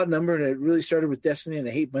it's an odd number, and it really started with Destiny, and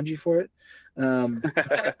I hate Bungie for it.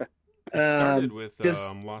 It started with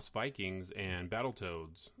Lost Vikings and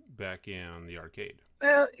Battletoads back in the arcade.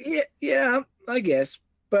 Well, yeah, I guess.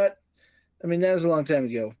 But I mean, that was a long time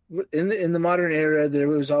ago. In the modern era, there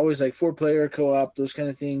was always like 4-player co-op, those kind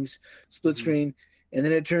of things, split screen, and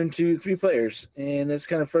then it turned to 3 players, and that's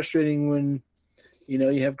kind of frustrating when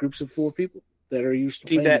you have groups of 4 people that are used to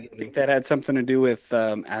playing together. Think that had something to do with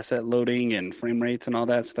asset loading and frame rates and all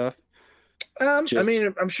that stuff? I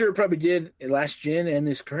mean, I'm sure it probably did last gen and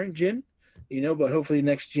this current gen, but hopefully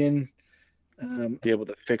next gen be able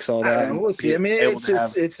to fix all that. We'll see. I mean, it's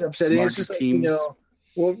upsetting. It's just like,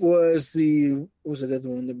 what was the other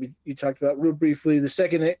one that you talked about real briefly? The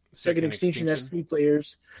second extinction has 3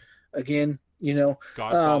 players. Again,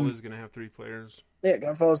 Godfall is going to have 3 players. Yeah,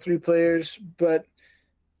 Godfall is 3 players, but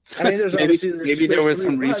I mean, maybe there was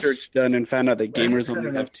some research done and found out that gamers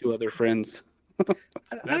only have 2 other friends.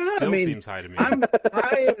 That still seems high to me. I am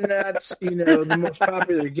not, the most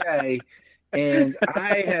popular guy, and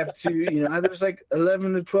I have to, there's like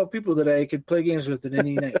 11 to 12 people that I could play games with at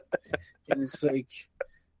any night, and it's like,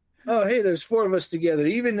 oh, hey, there's 4 of us together.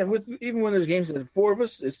 Even when there's games that have 4 of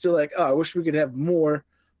us, it's still like, oh, I wish we could have more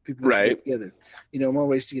people to get together, more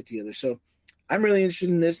ways to get together. So I'm really interested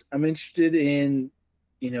in this. I'm interested in.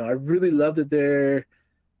 I really love that they're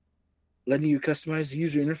letting you customize the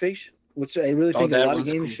user interface, which I really think a lot of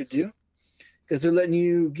games should do, because they're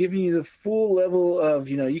giving you the full level of,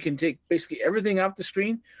 you can take basically everything off the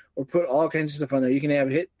screen or put all kinds of stuff on there. You can have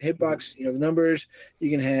hitbox, the numbers.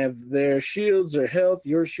 You can have their shields, their health,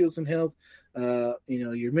 your shields and health,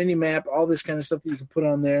 your mini map, all this kind of stuff that you can put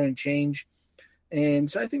on there and change.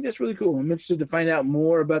 And so I think that's really cool. I'm interested to find out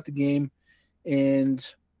more about the game, and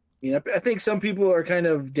I think some people are kind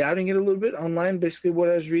of doubting it a little bit online, basically what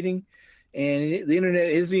I was reading, And the internet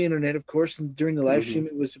is the internet, of course. And during the live stream,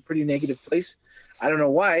 it was a pretty negative place. I don't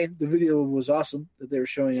know why. The video was awesome that they were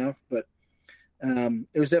showing off, but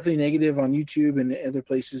it was definitely negative on YouTube and other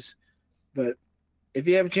places. But if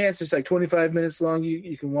you have a chance, it's like 25 minutes long.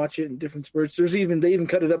 You can watch it in different spurts. They even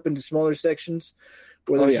cut it up into smaller sections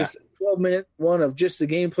where there's just a 12-minute one of just the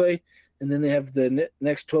gameplay, and then they have the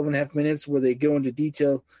next 12 and a half minutes where they go into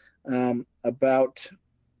detail about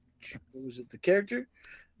what was it, the character?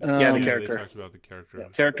 The They character. talked about the character. Yeah.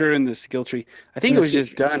 Character and the skill tree. I think it was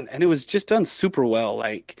just done, and it was just done super well.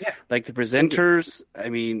 Like the presenters. I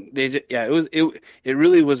mean, it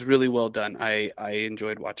really was really well done. I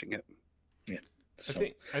enjoyed watching it. Yeah, so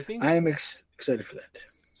I think I am excited for that.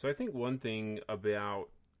 So I think one thing about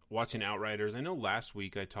watching Outriders, I know last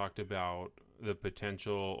week I talked about the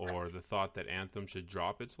potential or the thought that Anthem should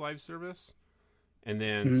drop its live service. And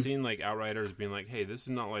then seeing like Outriders being like, hey, this is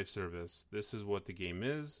not live service. This is what the game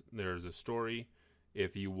is. There's a story.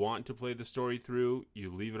 If you want to play the story through,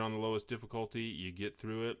 you leave it on the lowest difficulty. You get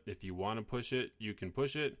through it. If you want to push it, you can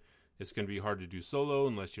push it. It's going to be hard to do solo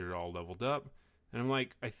unless you're all leveled up. And I'm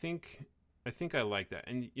like, I think I like that.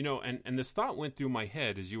 And, you know, and this thought went through my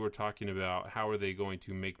head as you were talking about how are they going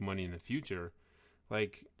to make money in the future.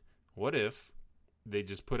 Like, what if they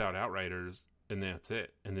just put out Outriders and that's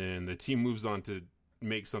it? And then the team moves on to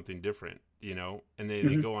make something different, you know, and then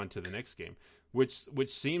they go on to the next game, which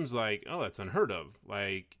seems like, oh, that's unheard of.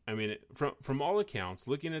 Like, I mean, from all accounts,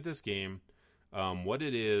 looking at this game, what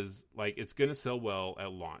it is, like, it's going to sell well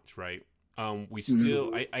at launch, right? We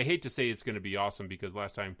still, I hate to say it's going to be awesome because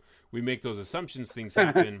last time we make those assumptions, things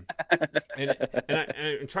happen. and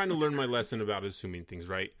I'm trying to learn my lesson about assuming things,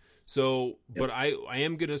 right? So, but I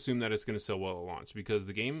am going to assume that it's going to sell well at launch because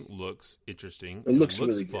the game looks interesting. It looks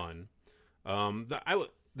really really fun.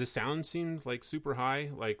 The sound seemed like super high,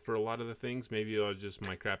 like for a lot of the things. Maybe it was just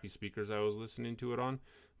my crappy speakers I was listening to it on,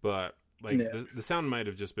 but like the sound might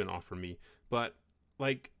have just been off for me. But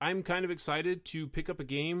like, I'm kind of excited to pick up a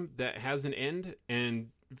game that has an end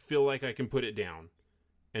and feel like I can put it down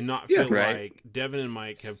and not feel like Devin and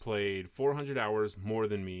Mike have played 400 hours more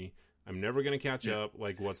than me. I'm never going to catch up.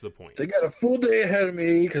 Like, what's the point? They got a full day ahead of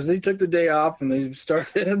me because they took the day off and they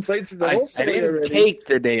started and played through the whole I story didn't already. take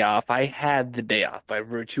the day off. I had the day off by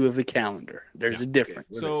virtue of the calendar. There's a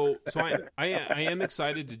difference. So I am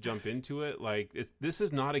excited to jump into it. Like, this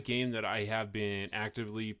is not a game that I have been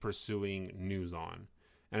actively pursuing news on.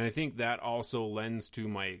 And I think that also lends to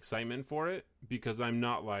my excitement for it because I'm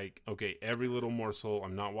not like, okay, every little morsel.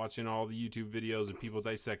 I'm not watching all the YouTube videos of people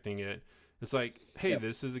dissecting it. It's like, hey,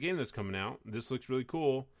 this is a game that's coming out. This looks really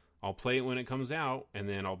cool. I'll play it when it comes out, and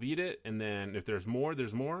then I'll beat it. And then if there's more,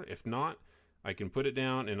 there's more. If not, I can put it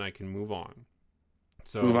down and I can move on.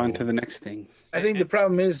 So move on to the next thing. I think the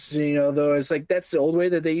problem is, you know, though, it's like that's the old way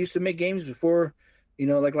that they used to make games before, you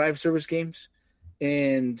know, like live service games.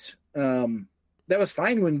 And that was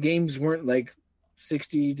fine when games weren't like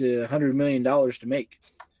 $60 to $100 million to make,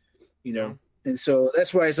 you know. And so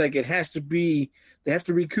that's why it's like it has to be, they have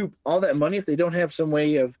to recoup all that money. If they don't have some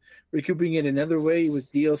way of recouping it another way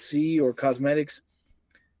with DLC or cosmetics,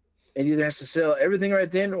 it either has to sell everything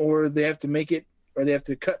right then or they have to make it, or they have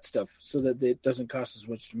to cut stuff so that it doesn't cost as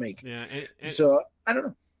much to make. Yeah. So I don't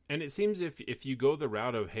know. And it seems if you go the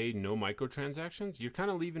route of, hey, no microtransactions, you're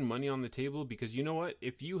kind of leaving money on the table because you know what?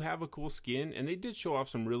 If you have a cool skin, and they did show off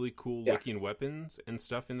some really cool looking weapons and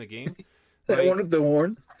stuff in the game. That one of the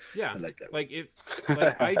horns. Yeah. I like that. Like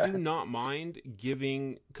I do not mind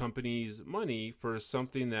giving companies money for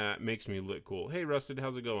something that makes me look cool. Hey, Rusted,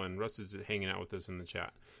 how's it going? Rusted's hanging out with us in the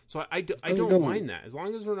chat. So I don't mind that. As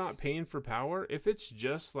long as we're not paying for power, if it's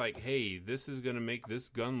just like, hey, this is going to make this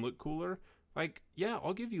gun look cooler, like, yeah,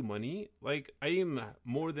 I'll give you money. Like, I am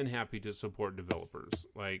more than happy to support developers.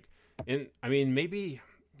 Like, and I mean, maybe,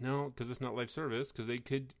 no, because it's not live service, because they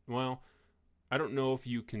could, well, I don't know if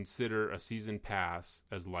you consider a season pass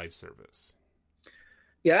as live service.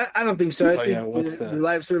 Yeah, I don't think so. I think the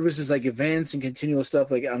live service is like events and continual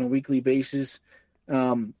stuff like on a weekly basis.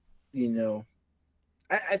 You know,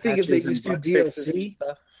 I think if they just do DLC,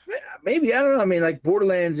 maybe, I don't know. I mean, like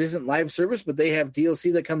Borderlands isn't live service, but they have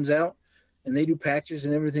DLC that comes out and they do patches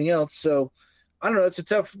and everything else. So I don't know. It's a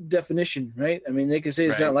tough definition, right? I mean, they could say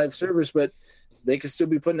it's not live service, but they could still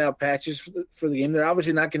be putting out patches for the game. They're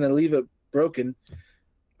obviously not going to leave it broken,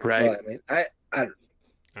 right? Well, I mean, I don't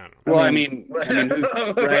know. Well, I mean,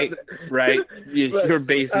 right. Your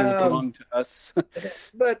bases belong to us.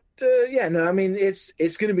 But yeah, no, I mean, it's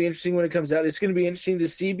going to be interesting when it comes out. It's going to be interesting to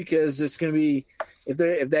see because it's going to be if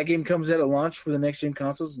that game comes out at launch for the next gen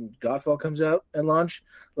consoles and Godfall comes out at launch,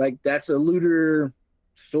 like that's a looter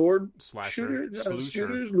sword Slasher.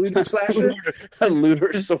 shooters, looter slasher, A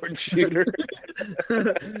looter sword shooter.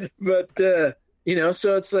 but so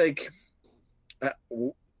it's like,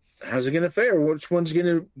 how's it going to fare? Which one's going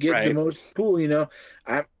to get the most pool?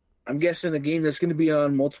 I'm guessing a game that's going to be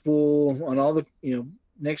on all the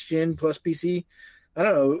next gen plus PC. I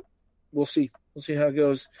don't know. We'll see. We'll see how it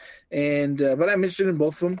goes. And but I'm interested in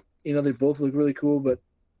both of them. They both look really cool. But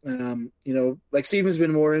like Steven's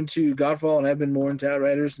been more into Godfall, and I've been more into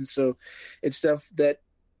Outriders, and so it's stuff that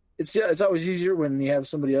it's always easier when you have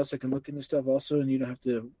somebody else that can look into stuff also, and you don't have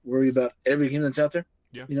to worry about every game that's out there.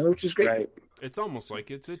 Yeah, which is great. Right. It's almost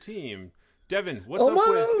like it's a team. Devin, what's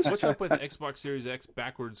up with Xbox Series X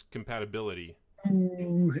backwards compatibility?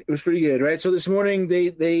 It was pretty good, right? So this morning they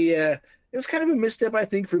it was kind of a misstep, I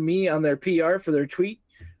think, for me on their PR for their tweet,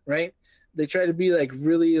 right? They tried to be like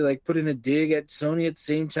really like put in a dig at Sony at the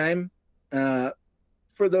same time.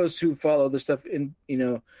 For those who follow the stuff in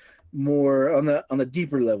more on the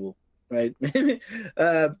deeper level, right?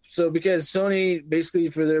 So because Sony basically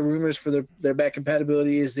for their rumors for their back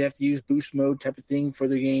compatibility is they have to use boost mode type of thing for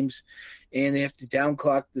their games, and they have to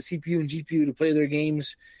downclock the CPU and GPU to play their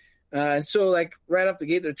games. And so like right off the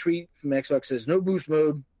gate, their tweet from Xbox says no boost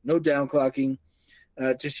mode, no downclocking,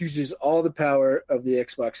 just uses all the power of the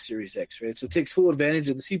Xbox Series X, right? So it takes full advantage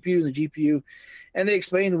of the CPU and the GPU, and they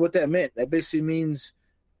explained what that meant. That basically means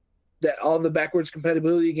that all the backwards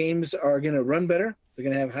compatibility games are going to run better. They're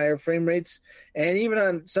going to have higher frame rates. And even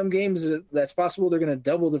on some games that's possible, they're going to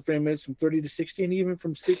double the frame rates from 30 to 60 and even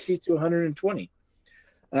from 60 to 120.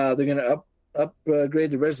 They're going to upgrade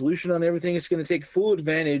the resolution on everything. It's going to take full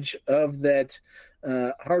advantage of that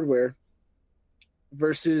hardware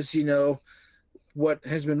versus, what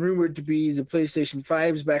has been rumored to be the PlayStation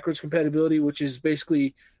 5's backwards compatibility, which is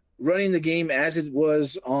basically running the game as it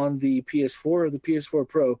was on the PS4 or the PS4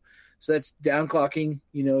 Pro. So that's downclocking,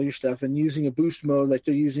 your stuff, and using a boost mode like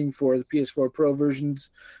they're using for the PS4 Pro versions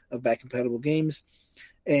of back-compatible games.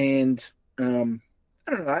 And I don't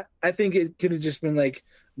know. I think it could have just been like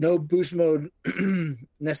no boost mode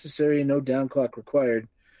necessary and no downclock required,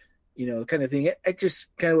 kind of thing. It just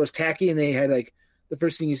kind of was tacky, and they had like the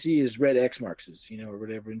first thing you see is red X marks, or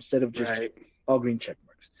whatever, instead of just all green check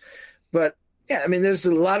marks. But yeah, I mean, there's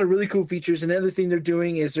a lot of really cool features. Another thing they're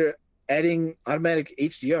doing is they're adding automatic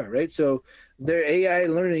HDR, right? So their AI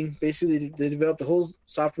learning, basically they developed a whole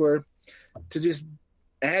software to just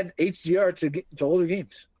add HDR to older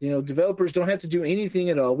games. Developers don't have to do anything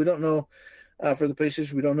at all. We don't know for the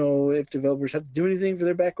PlayStation, we don't know if developers have to do anything for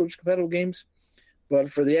their backwards compatible games. But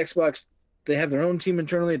for the Xbox, they have their own team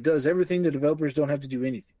internally. It does everything. The developers don't have to do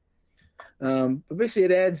anything. But basically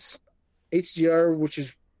it adds HDR, which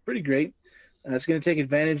is pretty great. It's going to take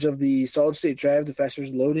advantage of the solid-state drive, the faster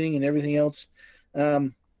loading, and everything else.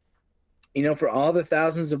 For all the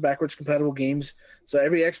thousands of backwards compatible games. So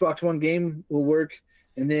every Xbox One game will work,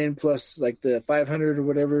 and then plus like the 500 or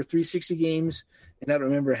whatever 360 games. And I don't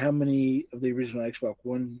remember how many of the original Xbox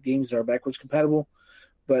One games are backwards compatible,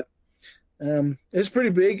 but it's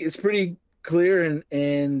pretty big. It's pretty clear,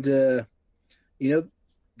 and they're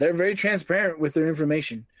very transparent with their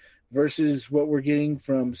information versus what we're getting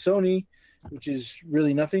from Sony, which is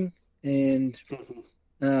really nothing. And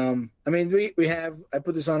we have, I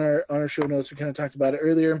put this on our show notes. We kind of talked about it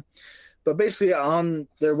earlier, but basically on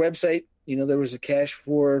their website, there was a cache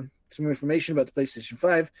for some information about the PlayStation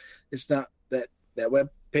 5. It's not that web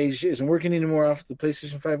page isn't working anymore off the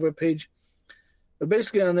PlayStation 5 web page, but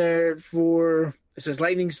basically on there it says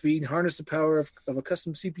lightning speed, harness the power of a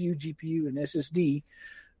custom CPU, GPU, and SSD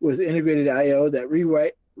with integrated I/O that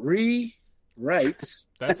rewrites.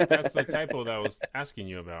 That's the typo that I was asking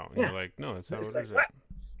you about. And you're like, no, that's not what it is.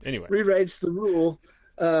 Anyway. Rewrites the rule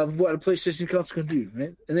of what a PlayStation console can do,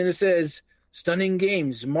 right? And then it says, stunning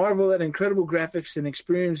games, marvel at incredible graphics, and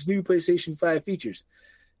experience new PlayStation 5 features.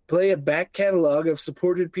 Play a back catalog of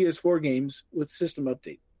supported PS4 games with system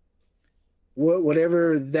update.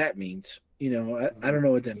 Whatever that means. I don't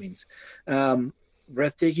know what that means.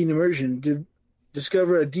 Breathtaking immersion.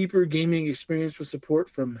 Discover a deeper gaming experience with support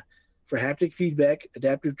for haptic feedback,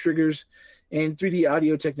 adaptive triggers, and 3D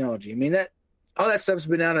audio technology. I mean, all that stuff's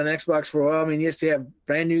been out on Xbox for a while. I mean, yes, they have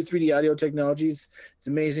brand new 3D audio technologies. It's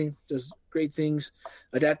amazing. Does great things.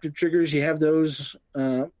 Adaptive triggers, you have those,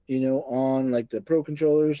 on like the Pro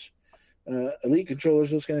controllers, Elite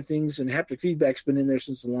controllers, those kind of things. And haptic feedback's been in there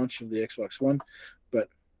since the launch of the Xbox One. But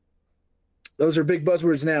those are big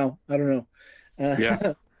buzzwords now. I don't know.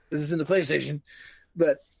 Yeah. This is in the PlayStation.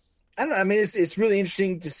 But I don't know. I mean, it's really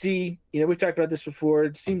interesting to see. We've talked about this before.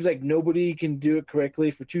 It seems like nobody can do it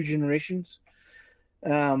correctly for 2 generations.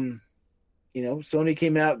 Sony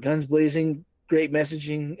came out guns blazing, great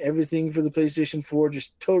messaging, everything for the PlayStation 4,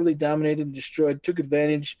 just totally dominated and destroyed, took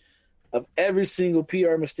advantage of every single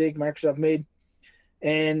PR mistake Microsoft made.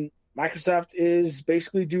 And Microsoft is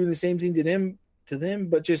basically doing the same thing to them,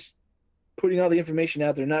 but just putting all the information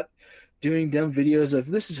out there, not doing dumb videos of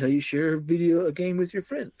this is how you share a game with your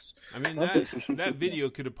friends. I mean, that video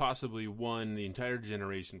could have possibly won the entire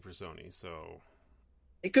generation for Sony, so...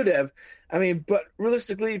 It could have. I mean, but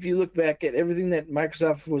realistically, if you look back at everything that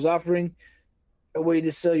Microsoft was offering, a way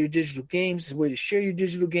to sell your digital games, a way to share your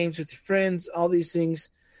digital games with your friends, all these things,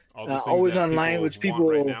 always online, which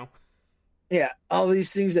people right now. Yeah, all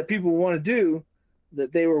these things that people want to do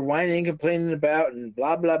that they were whining, complaining about, and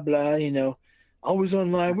blah, blah, blah, always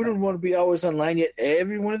online. We don't want to be always online, yet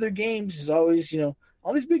every one of their games is always,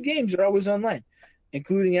 all these big games are always online,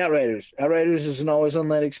 including Outriders. Outriders is an always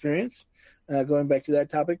online experience, going back to that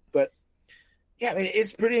topic. But, yeah, I mean,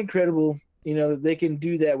 it's pretty incredible, that they can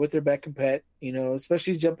do that with their back compat,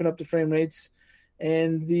 especially jumping up the frame rates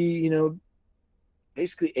and the,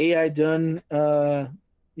 basically AI done,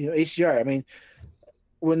 HDR. I mean,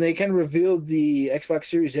 when they kind of revealed the Xbox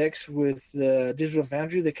Series X with Digital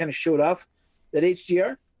Foundry, they kind of showed off that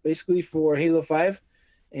HDR basically for Halo 5,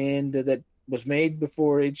 and that was made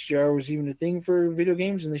before HDR was even a thing for video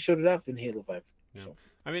games, and they showed it off in Halo 5. Yeah. So.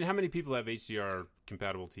 I mean, how many people have HDR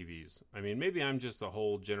compatible TVs? I mean, maybe I'm just a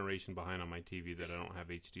whole generation behind on my TV that I don't have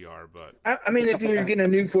HDR, but... I mean, if you're getting a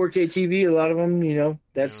new 4K TV, a lot of them,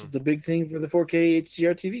 that's the big thing for the 4K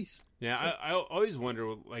HDR TVs. Yeah, so. I always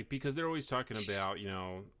wonder, because they're always talking about,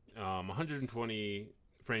 120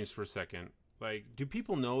 frames per second. Do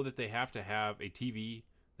people know that they have to have a TV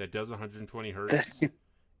that does 120 hertz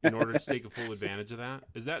in order to take a full advantage of that?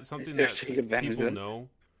 Is that something that people know?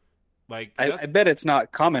 I bet it's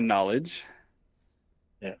not common knowledge.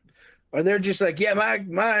 Yeah. Or they're just like, yeah,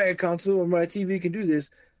 my console or my TV can do this.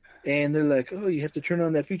 And they're like, oh, you have to turn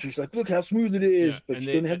on that feature. It's like, look how smooth it is, but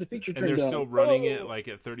you don't have the feature turned on. And they're still running it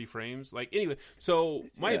at 30 frames. Anyway, so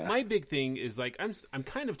my big thing is I'm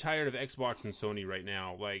kind of tired of Xbox and Sony right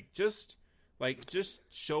now. Just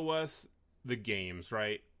show us the games,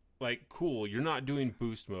 right? Cool, you're not doing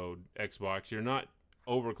boost mode, Xbox. You're not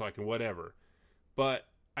overclocking, whatever. But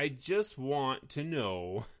I just want to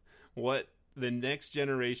know what the next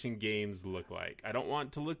generation games look like. I don't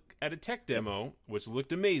want to look at a tech demo, which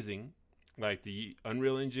looked amazing, like the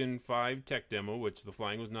Unreal Engine 5 tech demo, which the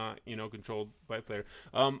flying was not, controlled by a player.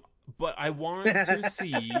 But I want to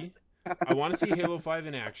see Halo 5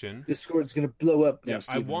 in action. Discord's going to blow up now, yeah,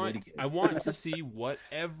 Steven. I want to see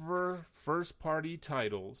whatever first-party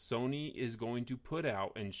title Sony is going to put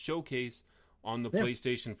out and showcase on the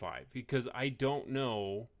PlayStation 5, because I don't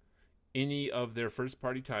know any of their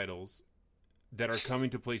first-party titles that are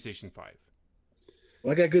coming to PlayStation 5.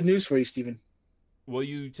 Well, I got good news for you, Steven. Will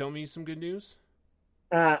you tell me some good news?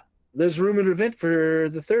 There's a rumored event for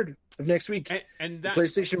the 3rd of next week. And that, the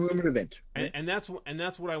PlayStation rumored event. And that's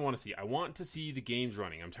what I want to see. I want to see the games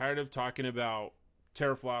running. I'm tired of talking about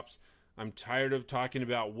teraflops. I'm tired of talking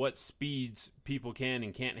about what speeds people can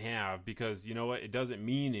and can't have, because you know what? It doesn't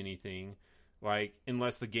mean anything.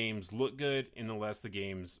 Unless the games look good and unless the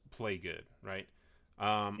games play good, right?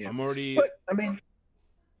 I'm already... But, I mean,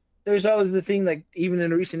 there's always the thing, even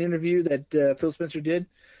in a recent interview that Phil Spencer did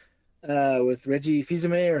with Reggie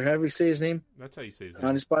Fils-Aimé, or however you say his name. That's how you say his name.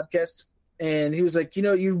 On his podcast. And he was like,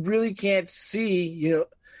 you really can't see,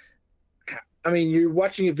 I mean, you're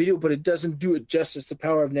watching a video, but it doesn't do it justice, the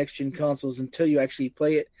power of next-gen consoles, until you actually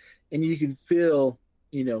play it and you can feel,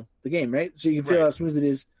 the game, right? So you can feel how smooth it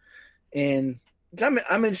is. And I'm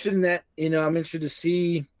interested in that. I'm interested to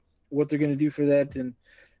see what they're going to do for that. And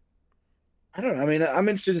I don't know. I mean, I'm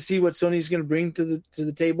interested to see what Sony's going to bring to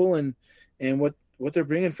the table and what they're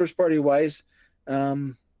bringing first party wise.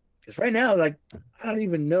 Because right now, I don't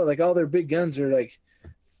even know. All their big guns are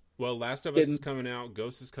well, Last of Us is coming out.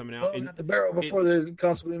 Ghost is coming out. Not the barrel before the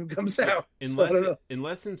console even comes out.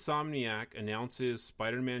 Unless Insomniac announces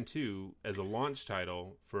Spider-Man 2 as a launch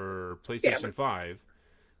title for PlayStation 5.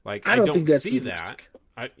 I don't see that.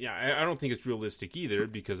 I don't think it's realistic either,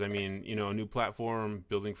 because I mean, a new platform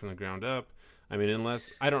building from the ground up. I mean,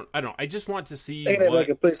 unless I don't. I just want to see they have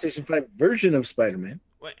a PlayStation 5 version of Spider-Man.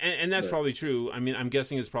 And that's probably true. I mean, I'm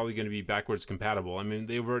guessing it's probably going to be backwards compatible. I mean,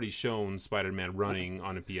 they've already shown Spider-Man running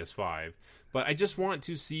on a PS5, but I just want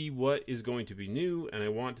to see what is going to be new, and I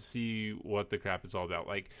want to see what the crap is all about.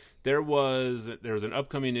 There was an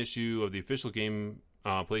upcoming issue of the official game.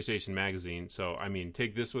 PlayStation Magazine. So, I mean,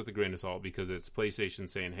 take this with a grain of salt, because it's PlayStation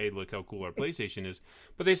saying, hey, look how cool our PlayStation is.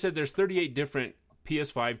 But they said there's 38 different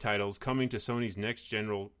PS5 titles coming to Sony's next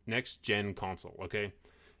gen console, okay?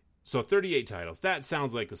 So 38 titles. That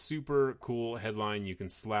sounds like a super cool headline you can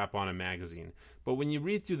slap on a magazine. But when you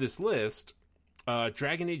read through this list,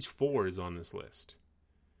 Dragon Age 4 is on this list.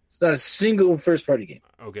 It's not a single first-party game.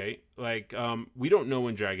 Okay. Like, we don't know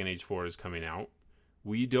when Dragon Age 4 is coming out.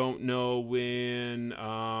 We don't know when...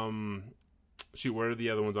 what are the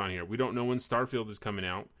other ones on here? We don't know when Starfield is coming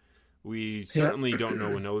out. We certainly don't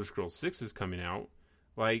know when Elder Scrolls 6 is coming out.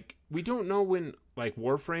 Like, we don't know when, like,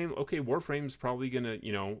 Warframe... Okay, Warframe's probably gonna,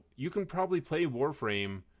 you can probably play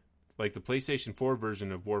Warframe, like the PlayStation 4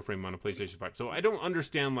 version of Warframe on a PlayStation 5. So I don't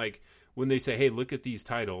understand, like, when they say, hey, look at these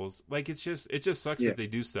titles. Like, it just sucks that they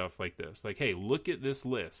do stuff like this. Like, hey, look at this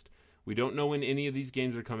list. We don't know when any of these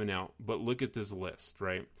games are coming out, but look at this list,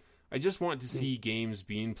 right? I just want to see games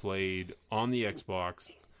being played on the Xbox,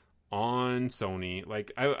 on Sony.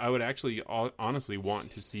 Like, I would actually honestly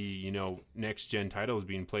want to see, next-gen titles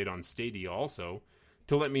being played on Stadia also,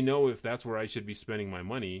 to let me know if that's where I should be spending my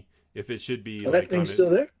money, if it should be... that thing's still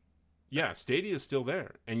there? Yeah, Stadia is still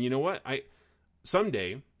there. And you know what?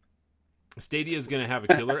 Someday, Stadia is going to have a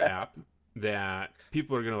killer app that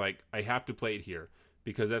people are going to like, I have to play it here.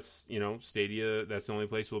 Because that's, Stadia, that's the only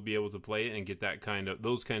place we'll be able to play it and get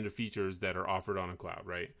those kind of features that are offered on a cloud,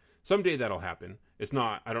 right? Someday that'll happen. It's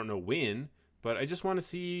not, I don't know when, but I just want to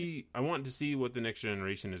see what the next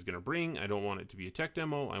generation is going to bring. I don't want it to be a tech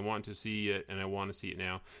demo. I want to see it, and I want to see it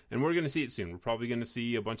now. And we're going to see it soon. We're probably going to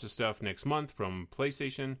see a bunch of stuff next month from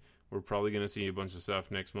PlayStation. We're probably going to see a bunch of stuff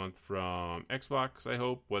next month from Xbox, I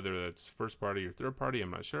hope. Whether that's first party or third party, I'm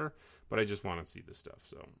not sure. But I just want to see this stuff.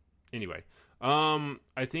 So, anyway.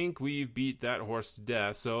 I think we've beat that horse to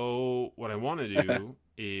death. So what I want to do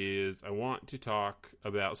is I want to talk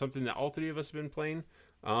about something that all three of us have been playing,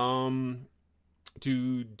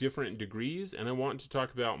 to different degrees, and I want to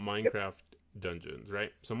talk about Minecraft Dungeons,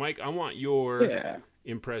 right? So Mike, I want your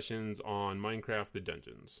impressions on Minecraft the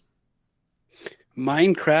Dungeons.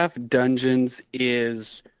 Minecraft Dungeons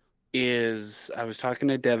is I was talking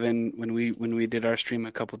to Devin when we did our stream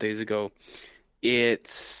a couple days ago.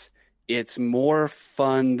 It's more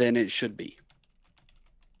fun than it should be.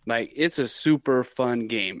 Like, it's a super fun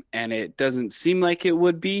game, and it doesn't seem like it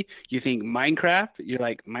would be. You think Minecraft, you're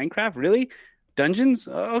like, Minecraft, really? Dungeons?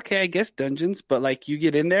 Okay, I guess dungeons. But, like, you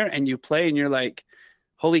get in there and you play, and you're like,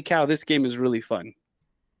 holy cow, this game is really fun.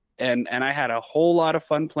 And I had a whole lot of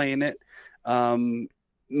fun playing it.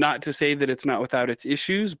 Not to say that it's not without its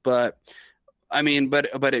issues, but, I mean, but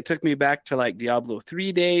it took me back to, like, Diablo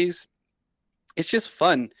 3 days. It's just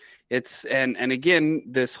fun. It's and again,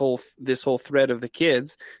 this whole thread of the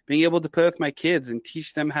kids, being able to play with my kids and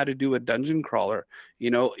teach them how to do a dungeon crawler.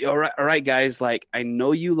 All right, guys, like, I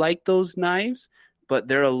know you like those knives, but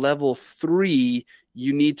they're a level 3.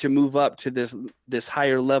 You need to move up to this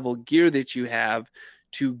higher level gear that you have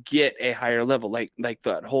to get a higher level. Like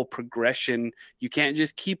that whole progression. You can't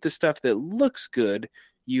just keep the stuff that looks good.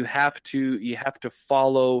 You have to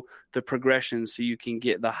follow the progression so you can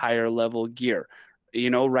get the higher level gear.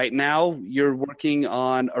 Right now you're working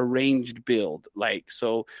on a ranged build, like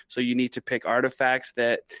so you need to pick artifacts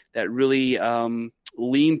that really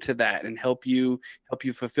lean to that and help you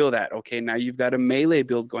fulfill that. Okay, now you've got a melee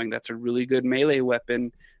build going. That's a really good melee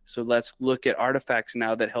weapon. So let's look at artifacts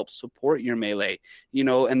now that help support your melee.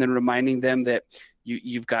 And then reminding them that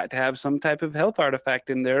you've got to have some type of health artifact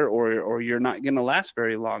in there, or you're not going to last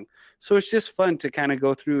very long. So it's just fun to kind of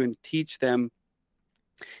go through and teach them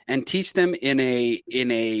in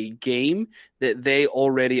a game that they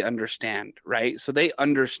already understand, right? So they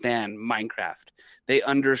understand Minecraft. They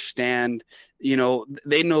understand, they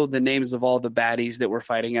know the names of all the baddies that we're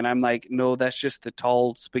fighting. And I'm like, no, that's just the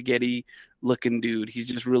tall spaghetti looking dude. He's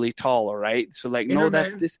just really tall. All right. So like, no,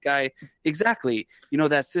 that's this guy. Exactly.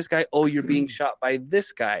 That's this guy. Oh, you're being shot by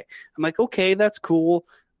this guy. I'm like, okay, that's cool.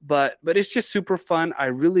 But it's just super fun. I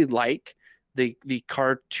really like the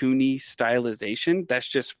cartoony stylization. That's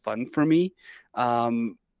just fun for me.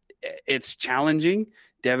 It's challenging.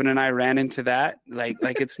 Devin and I ran into that. Like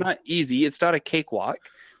it's not easy. It's not a cakewalk.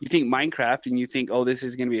 You think Minecraft and you think, oh, this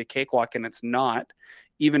is going to be a cakewalk, and it's not.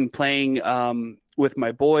 Even playing with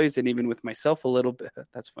my boys and even with myself a little bit.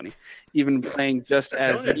 That's funny. Even playing just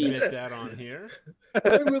as don't admit that on here.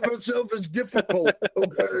 Playing with myself is difficult.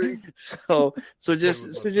 Okay. So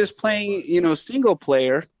just playing, single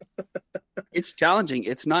player. It's challenging.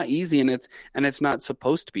 It's not easy, and it's not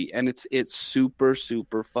supposed to be. And it's super,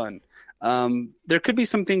 super fun. There could be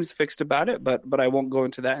some things fixed about it, but I won't go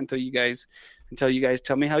into that until you guys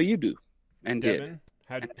tell me how you do and Devin,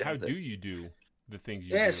 did. How do you do the things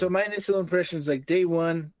you do? Yeah, so my initial impressions, like day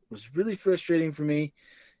one, was really frustrating for me.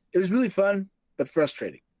 It was really fun, but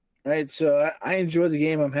frustrating, right? So I enjoy the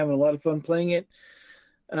game. I'm having a lot of fun playing it.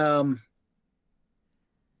 But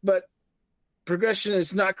progression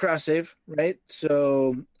is not cross save, right?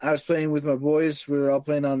 So I was playing with my boys. We were all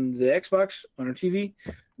playing on the Xbox on our TV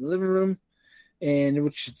in the living room, and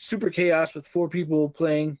which is super chaos with 4 people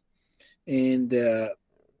playing. And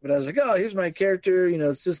but I was like, oh, here's my character.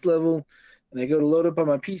 It's this level, and I go to load up on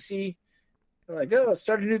my PC. I'm like, oh,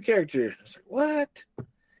 start a new character. I was like, what?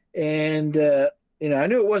 And I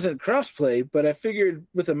knew it wasn't crossplay, but I figured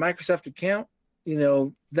with a Microsoft account,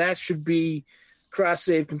 that should be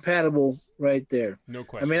cross-save compatible right there. No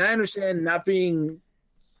question. I mean, I understand not being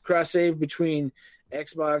cross-save between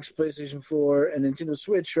Xbox, PlayStation 4, and Nintendo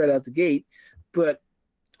Switch right out the gate, but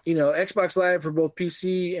Xbox Live for both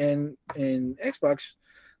PC and Xbox,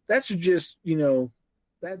 that should just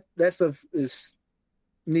that stuff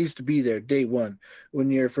needs to be there day one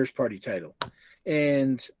when you're a first-party title.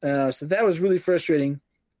 And so that was really frustrating.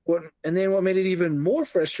 And then what made it even more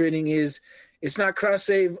frustrating is it's not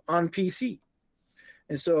cross-save on PC.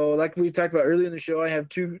 And so, like we talked about earlier in the show, I have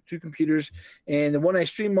two computers, and the one I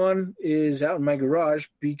stream on is out in my garage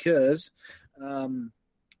because,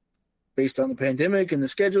 based on the pandemic and the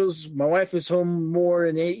schedules, my wife is home more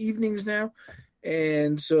in the evenings now,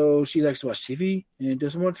 and so she likes to watch TV and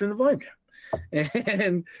doesn't want to turn the volume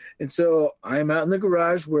down. And so I'm out in the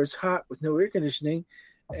garage where it's hot with no air conditioning,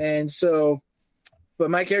 and so,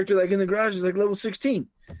 but my character, like in the garage, is like level 16,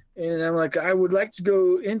 and I'm like, I would like to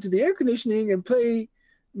go into the air conditioning and play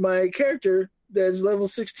my character that's level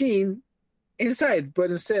 16 inside,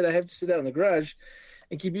 but instead I have to sit out in the garage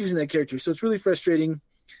and keep using that character. So it's really frustrating.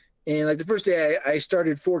 And like the first day, I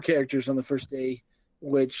started 4 characters on the first day,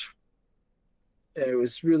 which I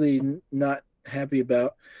was really not happy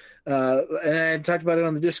about. And I talked about it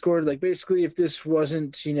on the Discord. Like basically, if this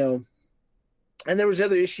wasn't, and there was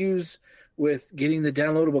other issues with getting the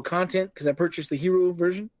downloadable content because I purchased the hero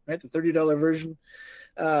version, right, the $30 version.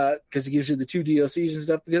 Because it gives you the 2 DLCs and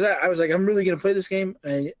stuff. Because I was like, I'm really going to play this game.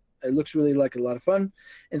 It looks really like a lot of fun.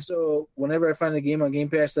 And so whenever I find a game on Game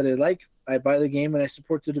Pass that I like, I buy the game and I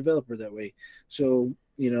support the developer that way. So,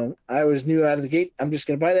 I was new out of the gate. I'm just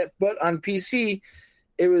going to buy that. But on PC,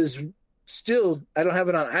 it was still, I don't have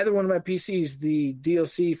it on either one of my PCs, the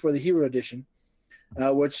DLC for the Hero Edition,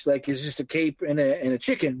 which like is just a cape and a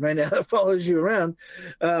chicken right now that follows you around.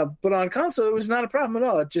 But on console, it was not a problem at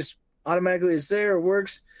all. It just automatically it's there, it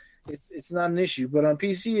works, it's not an issue. But on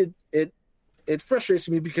PC it frustrates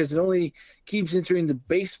me because it only keeps entering the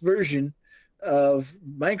base version of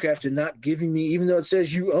Minecraft and not giving me, even though it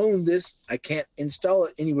says you own this, I can't install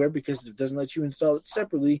it anywhere because it doesn't let you install it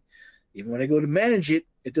separately. Even when I go to manage it,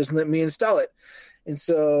 it doesn't let me install it. And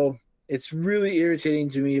so it's really irritating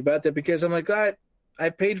to me about that because I'm like, God, I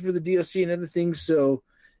paid for the DLC and other things, so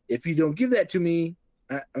if you don't give that to me,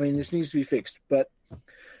 I mean, this needs to be fixed. But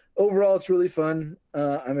overall, it's really fun.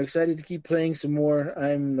 I'm excited to keep playing some more.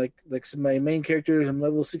 I'm like my main characters. I'm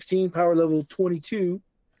level 16, power level 22,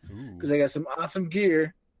 because I got some awesome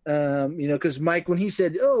gear. Because Mike, when he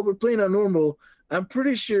said, "Oh, we're playing on normal," I'm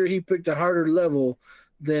pretty sure he picked a harder level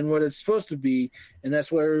than what it's supposed to be, and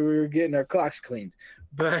that's why we were getting our clocks cleaned.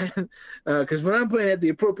 But because when I'm playing at the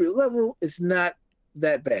appropriate level, it's not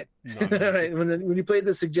that bad. No. Right? When you play at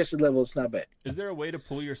the suggested level, it's not bad. Is there a way to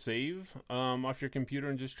pull your save off your computer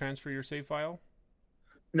and just transfer your save file?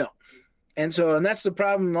 No. And that's the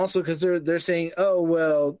problem also, because they're saying, oh,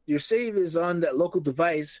 well, your save is on that local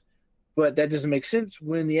device, but that doesn't make sense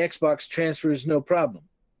when the Xbox transfers no problem.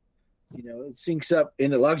 It syncs up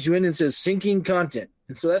and it logs you in and says syncing content.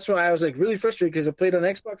 And so that's why I was like really frustrated, because I played on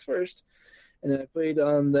Xbox first, and then I played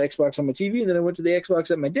on the Xbox on my TV, and then I went to the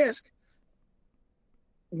Xbox at my desk.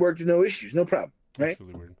 Worked no issues, no problem, right? That's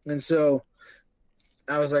really weird. And so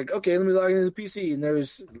I was like, okay, let me log into the PC, and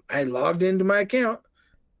I logged into my account.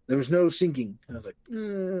 There was no syncing. I was like,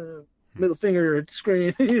 middle finger at the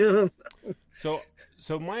screen.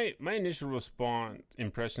 So my initial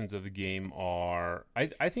impressions of the game are,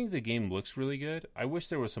 I think the game looks really good. I wish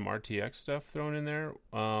there was some RTX stuff thrown in there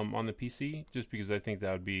on the PC, just because I think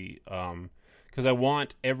that would be because I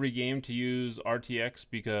want every game to use RTX,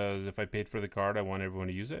 because if I paid for the card, I want everyone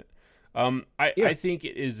to use it. I think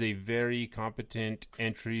it is a very competent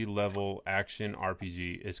entry-level action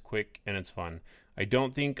RPG. It's quick and it's fun. I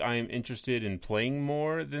don't think I'm interested in playing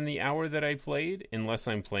more than the hour that I played, unless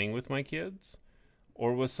I'm playing with my kids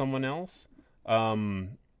or with someone else. Because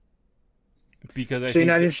you're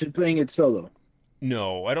not interested in playing it solo?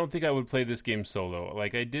 No, I don't think I would play this game solo.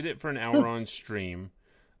 Like, I did it for an hour on stream.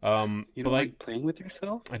 You don't like playing with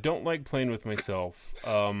yourself? I don't like playing with myself.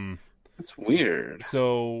 That's weird.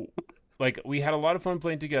 So, like we had a lot of fun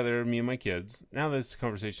playing together, me and my kids. Now this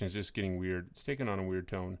conversation is just getting weird. It's taking on a weird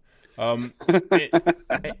tone. And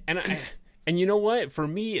you know what? For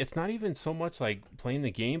me, it's not even so much like playing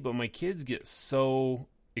the game, but my kids get so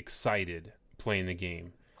excited playing the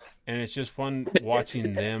game. And it's just fun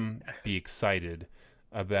watching them be excited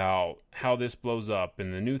about how this blows up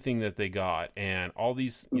and the new thing that they got and all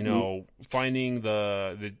these, you know, finding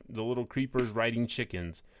the little creepers riding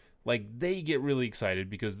chickens. Like, they get really excited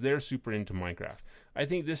because they're super into Minecraft. I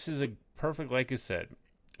think this is a perfect, like I said,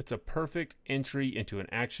 it's a perfect entry into an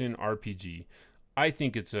action RPG. I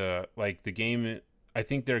think it's like the game, I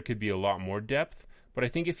think there could be a lot more depth, but I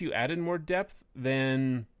think if you added more depth,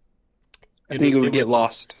 then I think it would get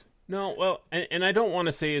lost. No, well, and I don't want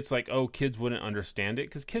to say it's like, oh, kids wouldn't understand it,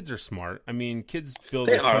 because kids are smart. I mean, kids build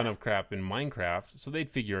a ton of crap in Minecraft, so they'd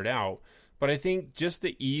figure it out. But I think just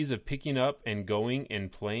the ease of picking up and going and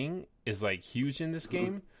playing is, like, huge in this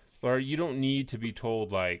game, where you don't need to be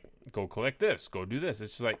told, like, go collect this, go do this.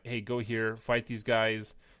 It's just like, hey, go here, fight these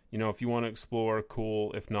guys. You know, if you want to explore,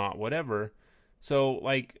 cool. If not, whatever. So,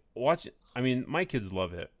 like, watch. I mean, my kids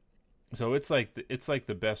love it. So it's like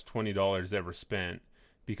the best $20 ever spent.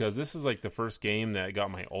 Because this is like the first game that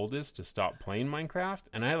got my oldest to stop playing Minecraft.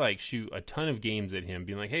 And I like shoot a ton of games at him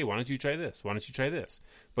being like, hey, why don't you try this? Why don't you try this?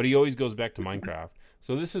 But he always goes back to Minecraft.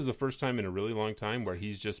 So this is the first time in a really long time where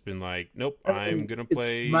he's just been like, nope, I'm going to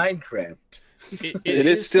play Minecraft. It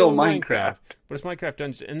is still Minecraft. But it's Minecraft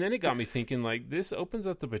Dungeons. And then it got me thinking, like, this opens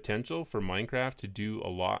up the potential for Minecraft to do a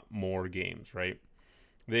lot more games, right?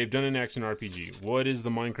 They've done an action RPG. What is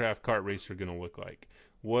the Minecraft kart racer going to look like?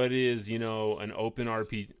 What is, you know, an open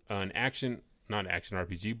RPG, not action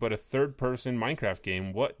RPG, but a third-person Minecraft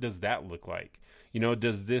game? What does that look like? You know,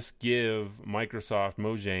 does this give Microsoft,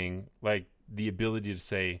 Mojang, like, the ability to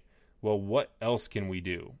say, well, what else can we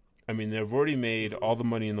do? I mean, they've already made all the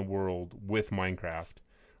money in the world with Minecraft.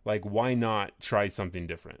 Like, why not try something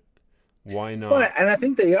different? Why not? Well, and I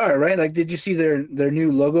think they are, right? Like, did you see their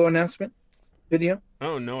new logo announcement video?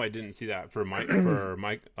 Oh, no, I didn't see that. For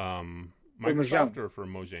Microsoft or for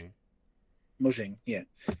Mojang? Mojang, yeah.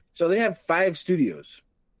 So they have 5 studios,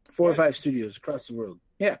 4 or 5 studios across the world.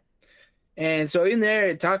 Yeah. And so in there,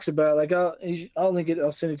 it talks about, like, I'll link it,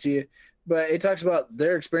 I'll send it to you. But it talks about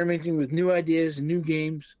they're experimenting with new ideas and new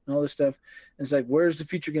games and all this stuff. And it's like, where's the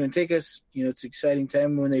future going to take us? You know, it's an exciting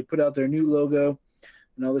time when they put out their new logo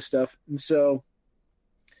and all this stuff. And so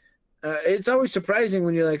it's always surprising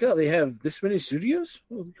when you're like, oh, they have this many studios?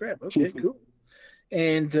 Holy crap. Okay, cool.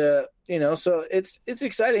 And, you know, so it's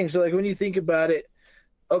exciting. So, like, when you think about it,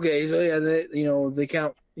 okay, so yeah, they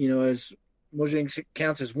count, you know, as Mojang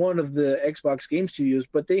counts as one of the Xbox game studios,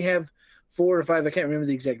 but they have 4 or 5, I can't remember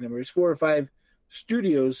the exact number. It's 4 or 5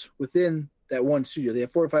 studios within that one studio. They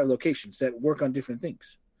have 4 or 5 locations that work on different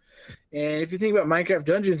things. And if you think about Minecraft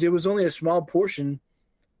Dungeons, it was only a small portion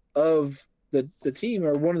of the team,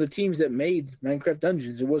 or one of the teams that made Minecraft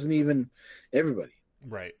Dungeons. It wasn't even everybody.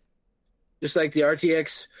 Right. Just like the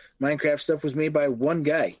RTX Minecraft stuff was made by one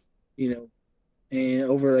guy, you know, and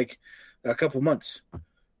over like a couple months.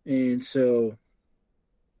 And so,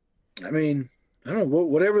 I mean, I don't know,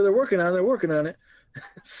 whatever they're working on it.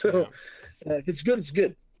 So if it's good, it's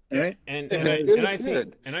good. All right. And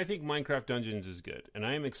I think Minecraft Dungeons is good. And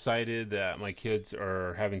I am excited that my kids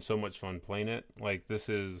are having so much fun playing it. Like, this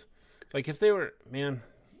is, like, if they were, man,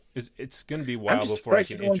 it's going to be a while before I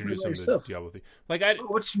can introduce them to Diablo 3. Like,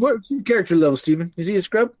 what's your character level, Steven? Is he a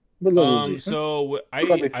scrub? What level is he? So I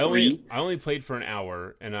only played for an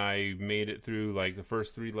hour, and I made it through, like, the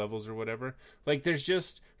first 3 levels or whatever. Like, there's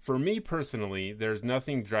just, for me personally, there's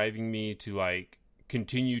nothing driving me to, like,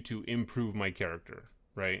 continue to improve my character,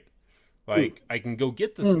 right? Like, I can go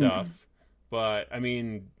get the stuff, but I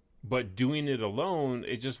mean, but doing it alone,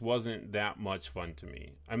 it just wasn't that much fun to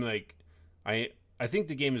me. I'm like, I think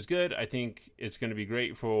the game is good. I think it's going to be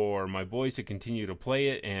great for my boys to continue to play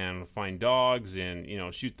it and find dogs and, you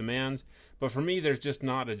know, shoot the mans. But for me, there's just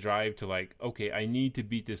not a drive to, like, okay, I need to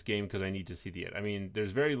beat this game because I need to see the end. I mean,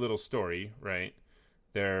 there's very little story, right?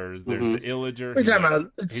 There's the illager.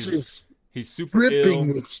 He's super ill.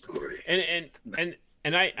 With story.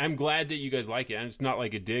 And I'm glad that you guys like it. And it's not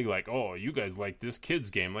like a dig, like, oh, you guys like this kid's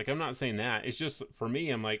game. Like, I'm not saying that. It's just, for me,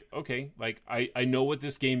 I'm like, okay, like, I know what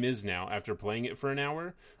this game is now after playing it for an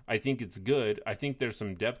hour. I think it's good. I think there's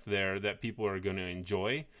some depth there that people are going to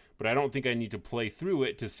enjoy. But I don't think I need to play through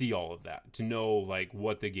it to see all of that, to know, like,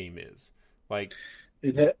 what the game is. Like,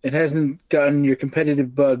 it hasn't gotten your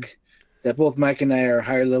competitive bug that both Mike and I are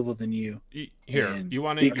higher level than you. Here, you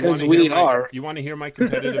want to hear my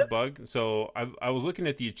competitive bug? So I was looking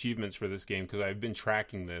at the achievements for this game because I've been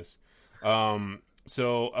tracking this.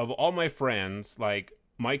 So of all my friends, like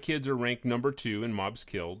my kids are ranked number 2 in mobs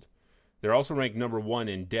killed. They're also ranked number 1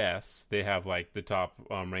 in deaths. They have like the top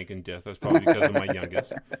rank in death. That's probably because of my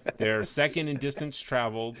youngest. They're second in distance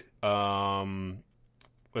traveled.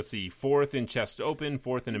 Let's see, 4th in chest open,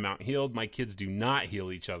 4th in amount healed. My kids do not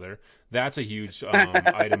heal each other. That's a huge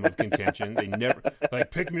item of contention. They never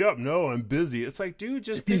like pick me up. No, I'm busy. It's like, dude,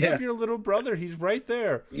 just pick up your little brother. He's right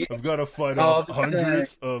there. Yeah. I've got to fight off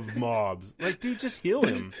hundreds of mobs. Like, dude, just heal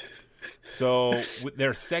him. So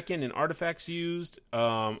they're second in artifacts used.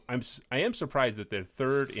 I am surprised that they're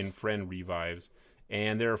third in friend revives,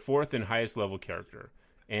 and they're 4th in highest level character.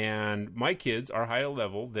 And my kids are higher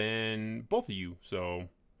level than both of you, so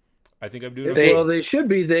I think I'm doing okay. Well, they should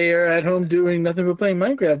be. They are at home doing nothing but playing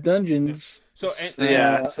Minecraft Dungeons. So I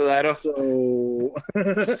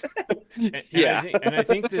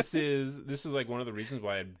think this is like one of the reasons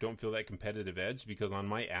why I don't feel that competitive edge, because on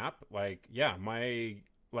my app, I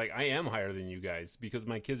am higher than you guys because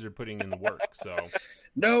my kids are putting in the work. So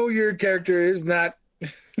no, your character is not.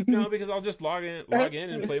 No, because I'll just log in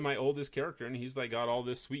and play my oldest character, and he's like got all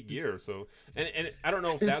this sweet gear. So and I don't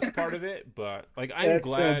know if that's part of it, but like I'm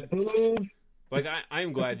glad. Like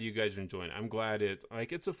I'm glad you guys are enjoying it. I'm glad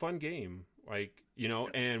it's a fun game. Like, you know,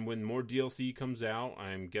 and when more DLC comes out,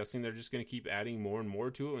 I'm guessing they're just going to keep adding more and more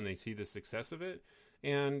to it when they see the success of it.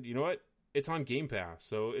 And you know what? It's on Game Pass,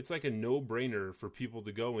 so it's like a no-brainer for people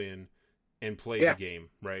to go in and play the game,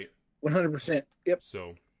 right? 100%. Yep.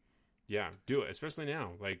 So, yeah, do it, especially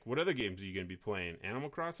now. Like, what other games are you going to be playing? Animal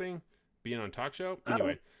Crossing? Being on Talk Show?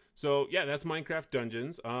 Anyway, so, yeah, that's Minecraft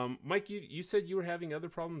Dungeons. Mike, you said you were having other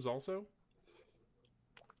problems also?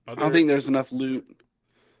 I don't think there's enough loot.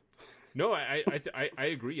 No, I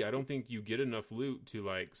agree. I don't think you get enough loot to,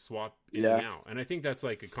 like, swap in and out. And I think that's,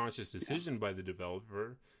 like, a conscious decision by the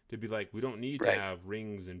developer to be like, we don't need to have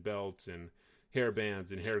rings and belts and hair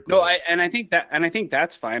bands and hair clips. No, I think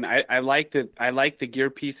that's fine. I like the gear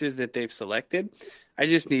pieces that they've selected. I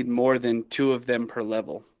just need more than 2 of them per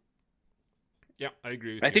level. Yeah, I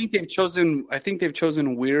agree with you. I think they've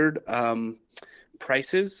chosen weird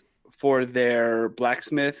prices for their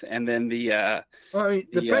blacksmith and then the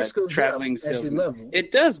price goes traveling salesman.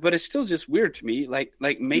 It does, but it's still just weird to me. Like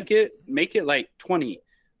make it like 20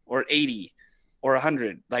 or 80 or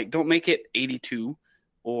 100. Like, don't make it 82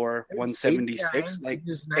 or 176. Like,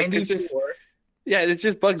 just 94. It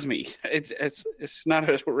just bugs me. It's not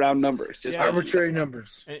a round number. It's just arbitrary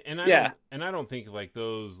numbers. And I don't think like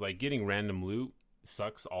those, like, getting random loot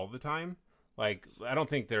sucks all the time. Like, I don't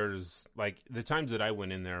think there's, like, the times that I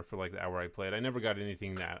went in there for, like, the hour I played, I never got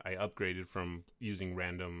anything that I upgraded from using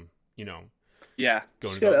random, you know. Yeah.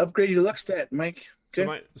 You got to upgrade your luck stat, Mike.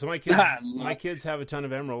 Okay. So my kids have a ton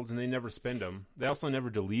of emeralds, and they never spend them. They also never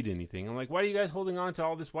delete anything. I'm like, why are you guys holding on to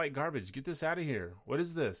all this white garbage? Get this out of here. What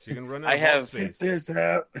is this? You're going to run out of space. This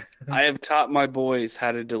out. I have taught my boys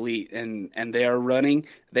how to delete, and they are running.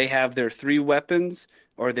 They have their 3 weapons,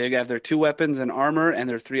 or they have their 2 weapons and armor, and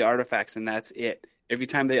their 3 artifacts, and that's it. Every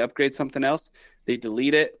time they upgrade something else, they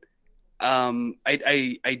delete it.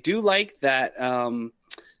 I do like that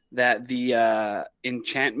that the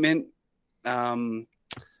enchantment. I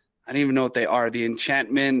don't even know what they are. The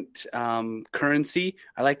enchantment currency.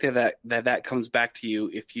 I like that comes back to you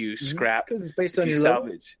if you scrap. Because it's based on your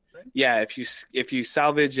salvage. Level, right? Yeah, if you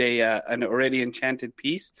salvage an already enchanted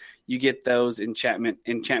piece, you get those enchantment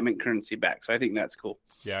currency back. So I think that's cool.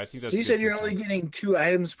 Yeah, I think that's. So you said you're only getting 2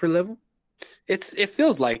 items per level? It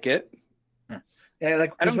feels like it. Yeah,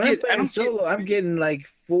 like I'm getting like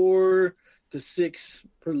 4 to 6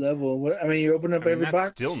 per level. I mean, you open up every that's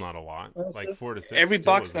box. Still not a lot. Like 4 to 6. Every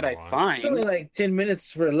box that I find. It's only like 10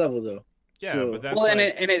 minutes for a level, though. Yeah, but that's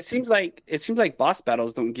it seems like boss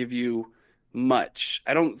battles don't give you much.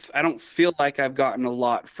 I don't feel like I've gotten a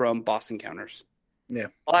lot from boss encounters. Yeah,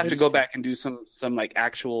 I'll have to go back and do some like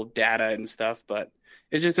actual data and stuff, but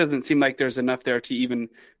it just doesn't seem like there's enough there to even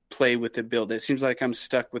play with the build. It seems like I'm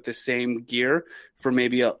stuck with the same gear for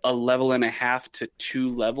maybe a level and a half to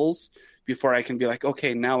 2 levels before I can be like,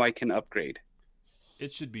 okay, now I can upgrade.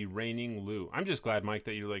 It should be raining loot. I'm just glad, Mike,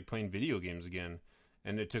 that you're like playing video games again,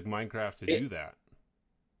 and it took Minecraft to do that.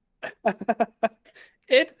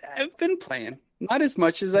 I've been playing, not as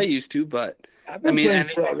much as I used to, but I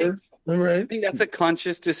think that's a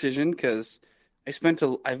conscious decision because I spent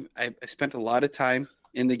a lot of time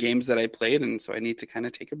in the games that I played, and so I need to kind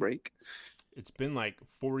of take a break. It's been like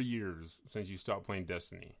 4 years since you stopped playing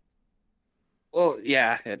Destiny. Well,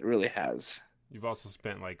 yeah, it really has. You've also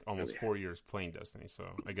spent like almost 4 years playing Destiny, so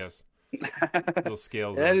I guess Those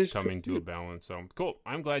scales That are is coming true. to a balance. So cool.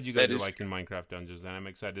 I'm glad you guys That are is liking Minecraft Dungeons, and I'm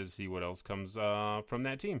excited to see what else comes from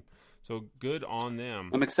that team. So good on them.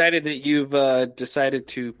 I'm excited that you've decided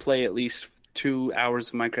to play at least 2 hours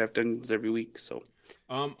of Minecraft Dungeons every week, so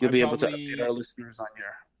you'll be able to update our listeners on your.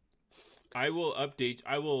 I will update.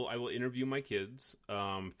 I will interview my kids,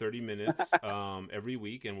 30 minutes every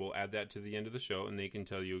week, and we'll add that to the end of the show, and they can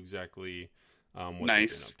tell you exactly what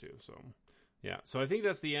Nice. they've been up to. So, yeah. So I think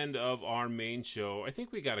that's the end of our main show. I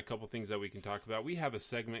think we got a couple things that we can talk about. We have a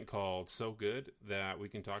segment called "So Good" that we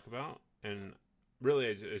can talk about, and really,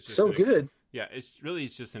 it's just So good. Yeah, it's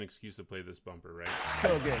just an excuse to play this bumper, right?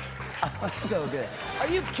 So good. So good. Are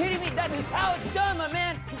you kidding me? That is how it's done, my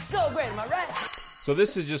man. It's so great, am I right? So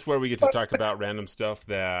this is just where we get to talk about random stuff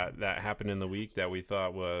that happened in the week that we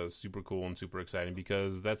thought was super cool and super exciting,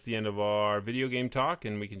 because that's the end of our video game talk,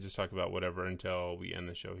 and we can just talk about whatever until we end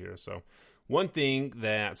the show here. So one thing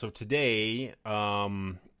so today,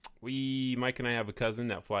 Mike and I have a cousin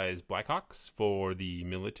that flies Blackhawks for the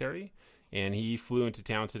military, and he flew into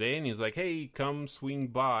town today, and he was like, hey, come swing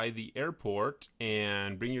by the airport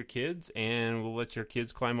and bring your kids, and we'll let your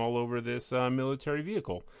kids climb all over this military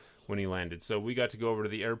vehicle when he landed. So we got to go over to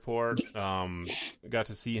the airport, got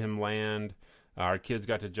to see him land. Our kids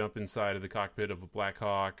got to jump inside of the cockpit of a Black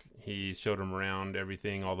Hawk. He showed them around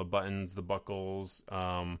everything, all the buttons, the buckles,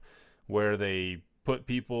 where they put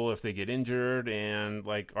people if they get injured, and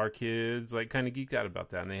like our kids like kind of geeked out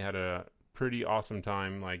about that, and they had a pretty awesome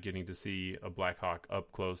time like getting to see a Black Hawk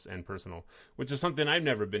up close and personal, which is something I've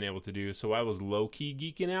never been able to do. So I was low-key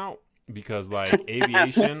geeking out because like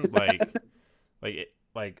aviation,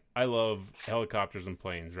 like I love helicopters and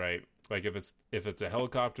planes, right? Like if it's a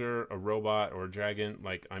helicopter, a robot, or a dragon,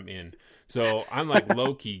 like I'm in. So I'm like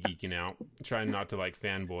low-key geeking out, trying not to like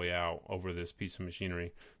fanboy out over this piece of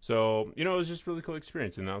machinery. So, it was just a really cool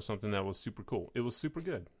experience, and that was something that was super cool. It was super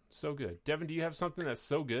good. So good. Devin, do you have something that's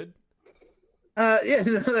so good? Yeah,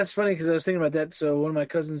 that's funny because I was thinking about that. So one of my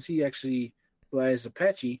cousins, he actually flies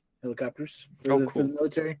Apache helicopters for the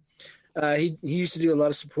military. He used to do a lot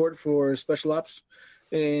of support for special ops,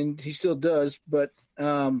 and he still does. But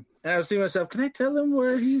and I was thinking to myself, can I tell him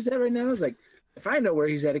where he's at right now? I was like, if I know where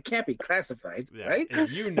he's at, it can't be classified, Yeah, right? and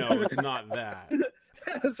it's not that.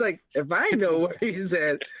 It's like, if I know where he's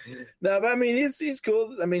at. No, but I mean, he's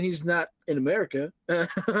cool. I mean, he's not in America.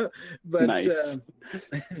 But Nice.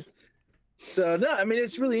 so, no, I mean,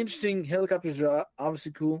 it's really interesting. Helicopters are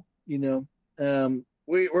obviously cool,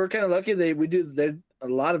 We're kind of lucky. A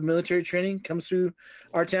lot of military training comes through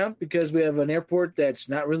our town because we have an airport that's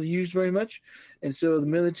not really used very much. And so the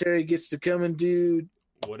military gets to come and do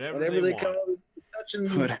Whatever they want. call it,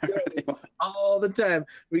 touching Whatever they want. all the time.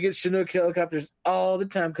 We get Chinook helicopters all the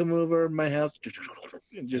time coming over my house.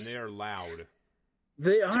 And Just they are loud.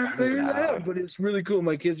 they are very loud, but it's really cool.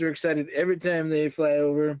 My kids are excited every time they fly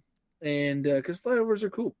over, and because flyovers are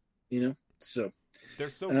cool, So They're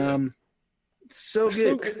so good. so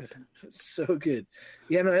good, so good.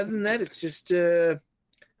 Yeah, no. Other than that, it's just just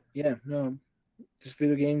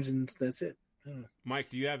video games, and that's it. Mike,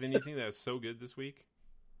 do you have anything that's so good this week?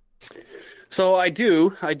 So I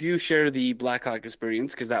do share the Blackhawk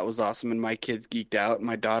experience because that was awesome, and my kids geeked out.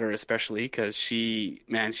 My daughter especially, because she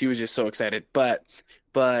was just so excited. But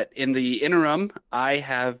in the interim, I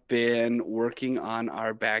have been working on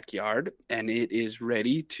our backyard, and it is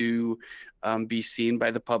ready to be seen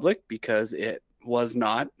by the public because it was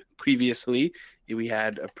not previously. We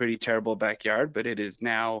had a pretty terrible backyard, but it is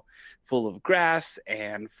now full of grass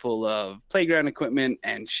and full of playground equipment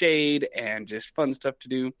and shade and just fun stuff to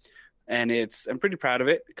do. And I'm pretty proud of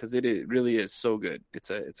it because it really is so good. It's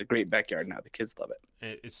a great backyard now. The kids love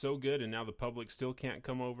it. It's so good, and now the public still can't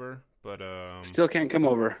come over, but still can't come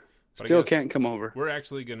over. But Still can't come over. We're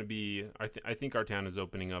actually going to be. I think our town is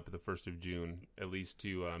opening up the 1st of June, at least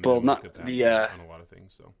to Well, not capacity the on a lot of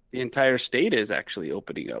things. So the entire state is actually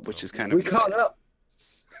opening up, which is kind of We caught up.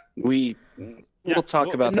 We'll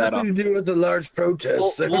talk about that off. Nothing to do with the large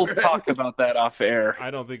protests. We'll talk about that off air. I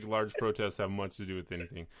don't think large protests have much to do with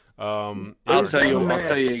anything. I'll tell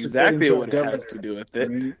you exactly what it has to do with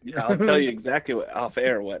it. I'll tell you exactly what off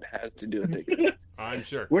air what has to do with it. I'm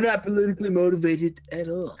sure. We're not politically motivated at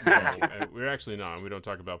all. No, we're actually not. We don't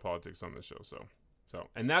talk about politics on this show, so,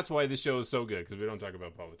 and that's why this show is so good, because we don't talk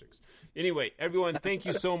about politics. Anyway, everyone, thank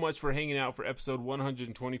you so much for hanging out for episode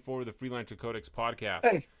 124 of the Freelancer Codex podcast.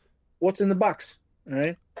 Hey, what's in the box? All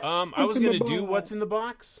right. I was going to do what's in the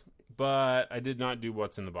box, but I did not do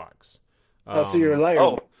what's in the box. So you're a liar.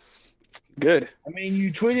 Oh, good. I mean,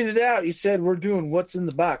 you tweeted it out. You said we're doing what's in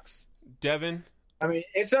the box. Devin? I mean,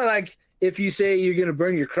 it's not like if you say you're going to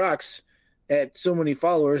burn your Crocs at so many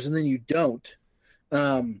followers, and then you don't.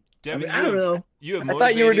 Devin, I don't know. I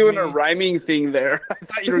thought you were doing a me. rhyming thing there. I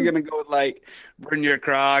thought you were going to go with like burn your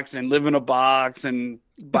Crocs and live in a box and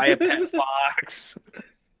buy a pet fox.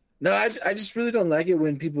 No, I just really don't like it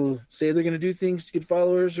when people say they're going to do things to get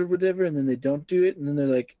followers or whatever, and then they don't do it, and then they're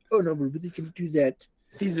like, "Oh no, we're really going to do that."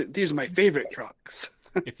 These are my favorite Crocs.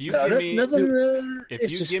 If you No, give me, if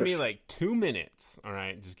it's you just give me frustrating. like 2 minutes, all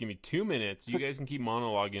right, just give me 2 minutes. You guys can keep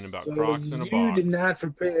monologuing about So Crocs in a you box. did not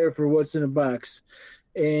prepare for what's in a box,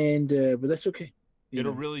 and but that's okay. You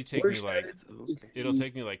It'll know, really take we're me like excited. it'll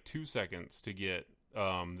take me like 2 seconds to get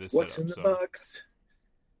this What's set in up. the So box?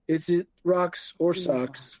 Is it rocks or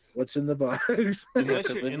socks? What's in the box? unless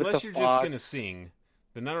to you're, live with unless the you're just gonna fox. sing,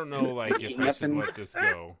 then I don't know like if I should Nothing. let this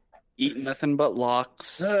go. Eat nothing but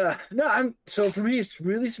locks. No, so for me, it's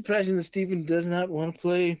really surprising that Steven does not want to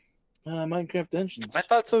play Minecraft Dungeons. I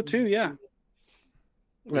thought so too. Yeah,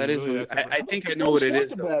 that is. Really, that's I think I know what it is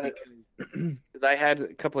shocked though, about it. because I had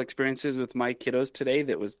a couple experiences with my kiddos today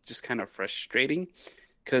that was just kind of frustrating,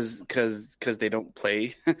 because they don't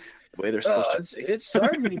play the way they're supposed to. It's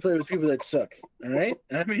hard when you play with people that suck. All right,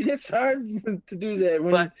 I mean it's hard to do that.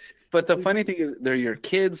 When But the funny thing is, they're your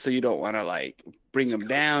kids, so you don't want to like bring them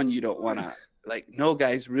down. You don't want to like, no,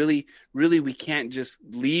 guys, really, we can't just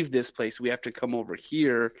leave this place. We have to come over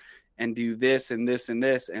here and do this and this and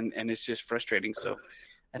this, and it's just frustrating. So,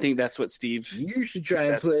 I think that's what Steve. you should try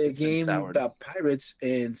and That's- play a it's been game soured. about pirates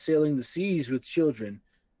and sailing the seas with children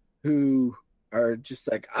who are just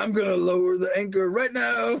like, I'm gonna lower the anchor right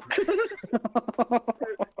now.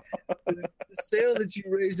 The sail that you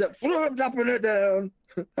raised up, I'm dropping it down.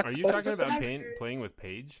 Are you talking about playing with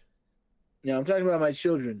Paige? No, I'm talking about my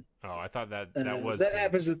children. Oh, I thought that was that Paige.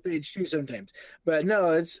 happens with Page too sometimes. But no,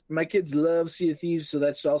 it's my kids love Sea of Thieves, so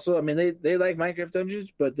that's also. I mean, they like Minecraft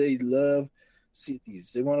Dungeons, but they love Sea of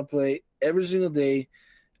Thieves. They want to play every single day.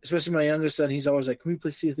 Especially my youngest son, he's always like, "Can we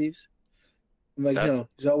play Sea of Thieves?" I'm like, That's- "No."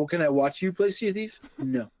 He's like, "Well, can I watch you play Sea of Thieves?"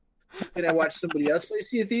 No. Can I watch somebody else play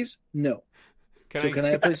Sea of Thieves? No. Can So I can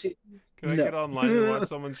I play Sea of Thieves? can I No. get online and watch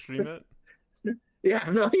someone stream it? Yeah,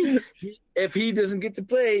 no. If he doesn't get to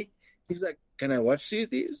play, he's like, "Can I watch Sea of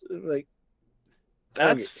Thieves?" I'm like.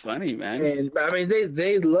 That's Okay. funny, man. And I mean,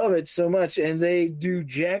 they love it so much, and they do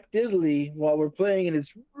jack diddly while we're playing, and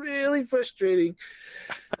it's really frustrating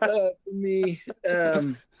for me.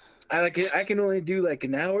 I can only do like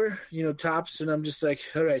an hour, tops, and I'm just like,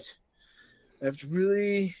 all right, I have to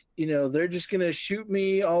really, they're just gonna shoot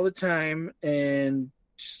me all the time and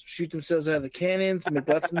just shoot themselves out of the cannons, make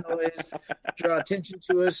lots of noise, draw attention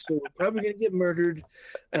to us, so we're probably gonna get murdered.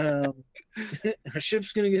 Our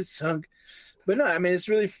ship's gonna get sunk. But no, I mean,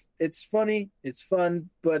 it's funny, it's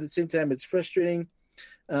fun, but at the same time, it's frustrating.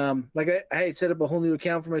 Like I had set up a whole new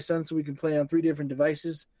account for my son so we can play on 3 different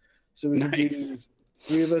devices. So we can do Nice.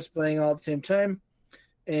 3 of us playing all at the same time.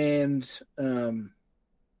 And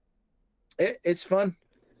it's fun.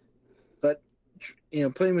 But,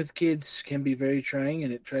 playing with kids can be very trying,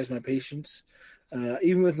 and it tries my patience.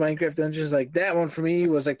 Even with Minecraft Dungeons, like that one for me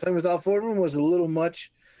was like playing with all 4 of them was a little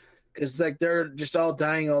much. Because like they're just all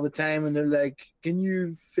dying all the time, and they're like, "Can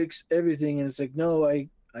you fix everything?" And it's like, "No, I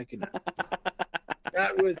cannot.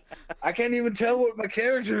 Not with. I can't even tell what my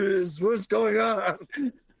character is. What's going on?"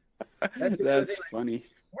 That's the other thing, like, funny.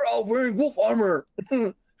 we're all wearing wolf armor.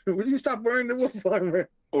 Would you stop wearing the wolf armor?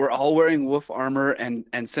 We're all wearing wolf armor, and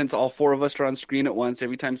since all 4 of us are on screen at once,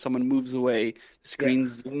 every time someone moves away, the screen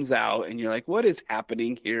zooms out, and you're like, "What is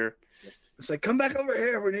happening here?" It's like, come back over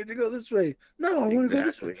here. We need to go this way. No, I want to go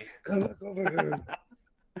this way. Come back over here.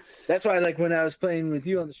 That's why, like, when I was playing with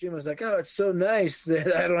you on the stream, I was like, "Oh, it's so nice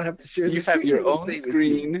that I don't have to share." You the have screen your with own Steve."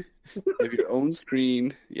 screen. You have your own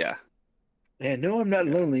screen. Yeah. And no, I'm not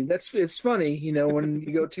lonely. It's funny, when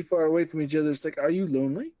you go too far away from each other. It's like, are you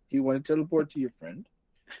lonely? Do you want to teleport to your friend?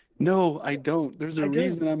 No, I don't. There's a I don't.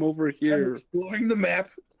 reason I'm over I'm here. exploring the map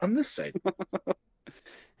on this side.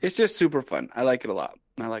 It's just super fun. I like it a lot.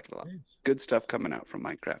 Good stuff coming out from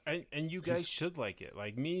Minecraft. And you guys should like it.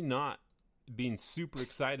 Like me not being super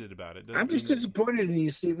excited about it. doesn't I'm just mean that- disappointed in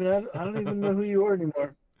you, Stephen. I don't even know who you are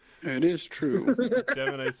anymore. It is true.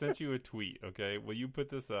 Devin, I sent you a tweet, okay? Will you put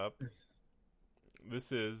this up?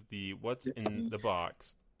 This is the What's in the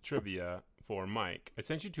Box trivia for Mike. I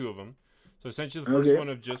sent you 2 of them. So I sent you the first Okay. one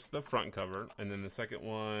of just the front cover, and then the second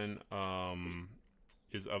one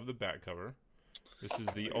is of the back cover. This is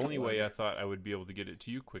the only way I thought I would be able to get it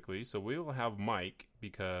to you quickly. So we will have Mike,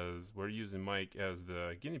 because we're using Mike as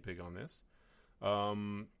the guinea pig on this,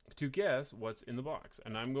 to guess what's in the box.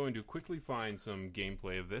 And I'm going to quickly find some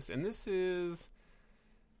gameplay of this. And this is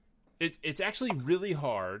it's actually really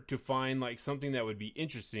hard to find like something that would be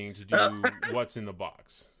interesting to do what's in the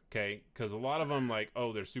box. Okay, because a lot of them like,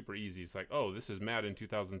 oh, they're super easy. It's like, oh, this is Madden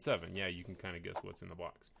 2007. Yeah, you can kind of guess what's in the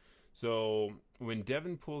box. So when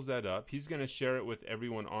Devin pulls that up, he's going to share it with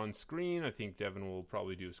everyone on screen. I think Devin will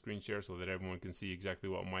probably do a screen share so that everyone can see exactly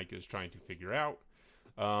what Mike is trying to figure out.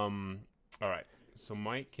 All right, so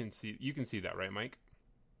Mike can see. You can see that, right, Mike?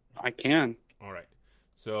 I can. All right.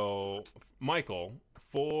 So, Michael,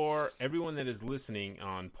 for everyone that is listening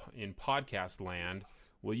in podcast land,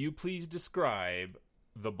 will you please describe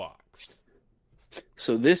the box?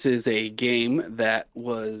 So this is a game that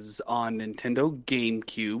was on Nintendo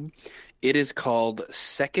GameCube. It is called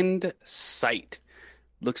Second Sight.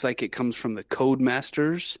 Looks like it comes from the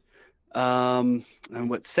Codemasters. And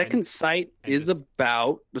what Second Sight is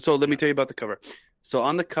about. So let me tell you about the cover. So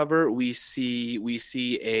on the cover we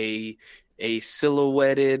see a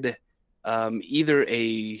silhouetted, either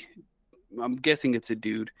I'm guessing it's a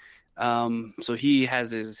dude. So he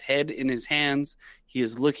has his head in his hands. He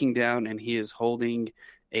is looking down and he is holding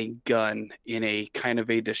a gun in a kind of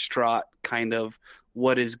a distraught kind of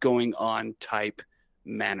what is going on type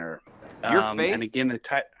manner. Your face? And again,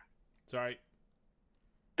 Sorry.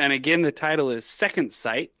 And again, the title is Second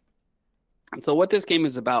Sight. And so what this game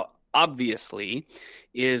is about, obviously,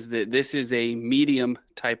 is that this is a medium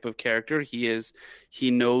type of character. He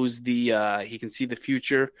knows he can see the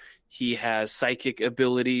future. He has psychic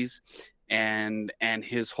abilities, and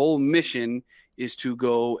his whole mission is to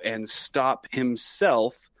go and stop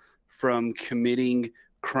himself from committing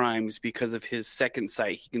crimes because of his second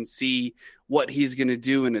sight. He can see what he's going to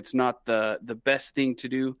do, and it's not the best thing to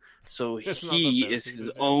do. So he is his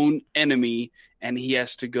own enemy, and he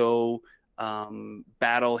has to go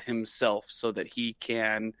battle himself so that he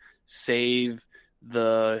can save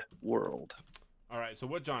the world. All right. So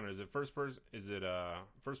what genre is it? First person? Is it a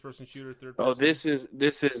first person shooter? Third person? Oh, this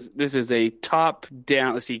is a top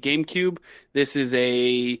down. Let's see, GameCube. This is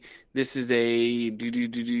a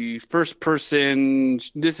first person.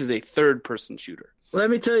 This is a third person shooter. Let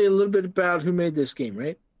me tell you a little bit about who made this game,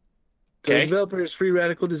 right? So Okay. the developer is Free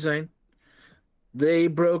Radical Design. They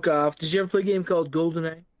broke off. Did you ever play a game called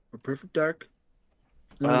GoldenEye or Perfect Dark?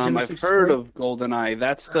 Nintendo I've 64? heard of GoldenEye.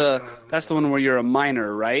 That's the one where you're a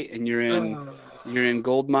miner, right? And you're in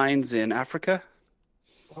gold mines in Africa.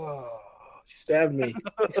 Oh, you stabbed me.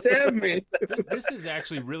 You stabbed me. This is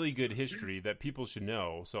actually really good history that people should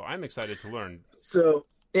know. So I'm excited to learn. So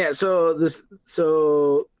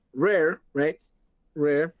Rare, right?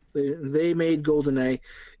 Rare. They made GoldenEye,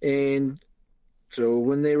 and so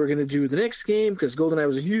when they were going to do the next game, because GoldenEye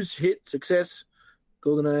was a huge hit success,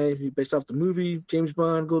 GoldenEye based off the movie James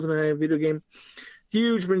Bond, GoldenEye video game,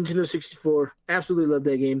 huge for Nintendo 64. Absolutely love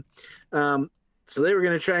that game. So they were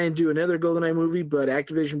going to try and do another GoldenEye movie, but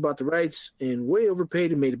Activision bought the rights and way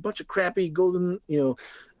overpaid and made a bunch of crappy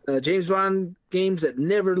James Bond games that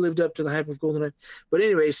never lived up to the hype of GoldenEye. But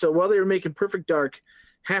anyway, so while they were making Perfect Dark,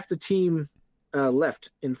 half the team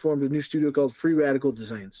left and formed a new studio called Free Radical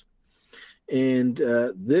Designs. And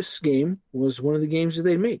this game was one of the games that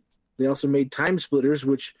they made. They also made Time Splitters,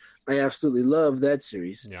 which I absolutely love that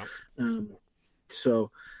series. Yeah.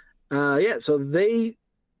 So it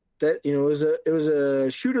was a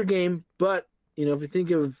shooter game, but if you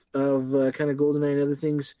think of kind of GoldenEye and other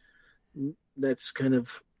things, that's kind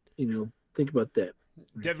of think about that.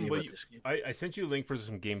 Devin, I sent you a link for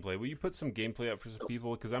some gameplay. Will you put some gameplay up for some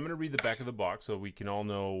people? Because I'm going to read the back of the box so we can all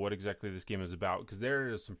know what exactly this game is about. Because there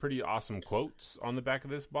is some pretty awesome quotes on the back of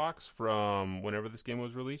this box from whenever this game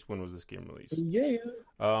was released. When was this game released? Yeah.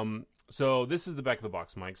 So this is the back of the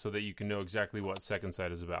box, Mike, so that you can know exactly what Second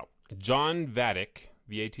Sight is about. John Vatic,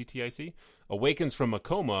 Vattic, awakens from a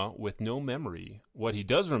coma with no memory. What he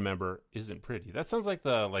does remember isn't pretty. That sounds like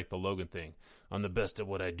the Logan thing. I'm the best at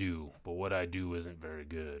what I do, but what I do isn't very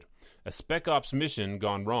good. A Spec Ops mission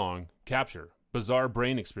gone wrong. Capture. Bizarre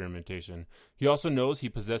brain experimentation. He also knows he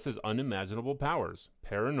possesses unimaginable powers.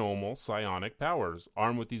 Paranormal psionic powers.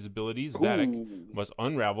 Armed with these abilities, Vatic must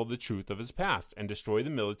unravel the truth of his past and destroy the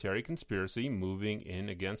military conspiracy moving in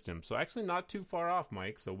against him. So actually not too far off,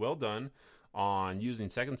 Mike. So well done on using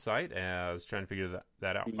Second Sight as trying to figure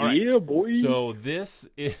that out. All right. Yeah, boy. So this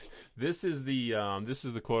is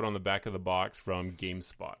the quote on the back of the box from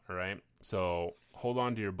GameSpot. All right. So hold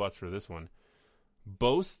on to your butts for this one.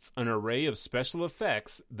 Boasts an array of special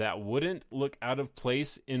effects that wouldn't look out of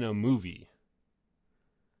place in a movie.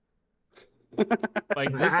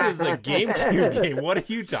 Like, this is a GameCube game. What are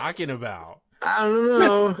you talking about? I don't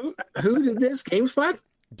know. Who did this? GameSpot?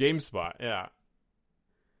 GameSpot, yeah.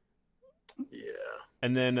 Yeah.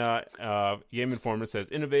 And then Game Informer says,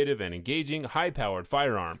 innovative and engaging, high-powered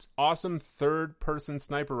firearms, awesome third-person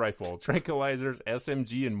sniper rifle, tranquilizers,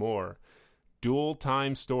 SMG, and more.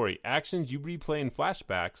 Dual-time story. Actions you replay in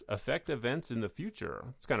flashbacks affect events in the future.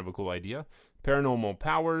 It's kind of a cool idea. Paranormal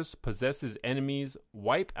powers, possesses enemies,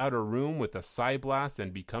 wipe out a room with a psi blast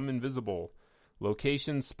and become invisible.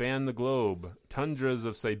 Locations span the globe. Tundras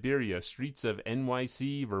of Siberia, streets of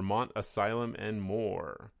NYC, Vermont Asylum, and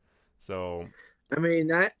more. So... I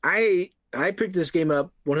mean, I picked this game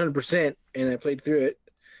up 100% and I played through it.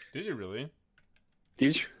 Did you really?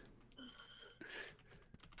 Did you?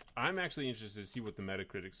 I'm actually interested to see what the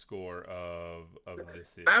Metacritic score of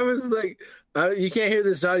this is. I was like, you can't hear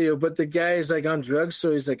this audio, but the guy is like on drugs,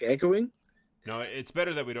 so he's like echoing. No, it's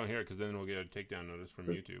better that we don't hear it because then we'll get a takedown notice from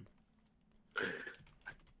YouTube.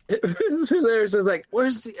 It's hilarious. I was like,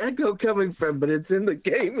 where's the echo coming from? But it's in the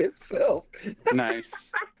game itself. Nice.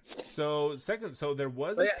 So there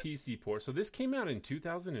was a PC port. So this came out in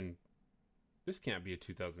 2000 and this can't be a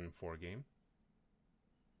 2004 game.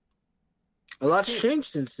 A lot's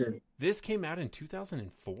changed since then. This came out in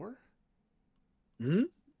 2004? Hmm?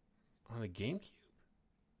 On the GameCube?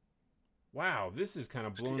 Wow, this is kind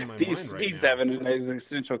of blowing my mind right Steve's now. having an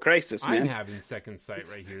existential crisis, man. I'm having second sight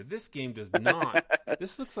right here. This game does not.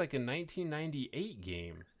 This looks like a 1998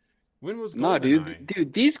 game. When was GoldenEye?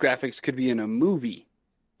 Dude, these graphics could be in a movie.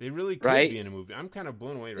 They really could be in a movie. I'm kind of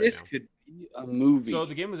blown away right now. This could be a movie. So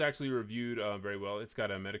the game was actually reviewed very well. It's got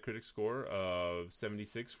a Metacritic score of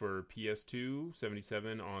 76 for PS2,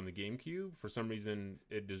 77 on the GameCube. For some reason,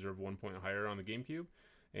 it deserved 1 point higher on the GameCube.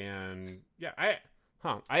 And yeah, I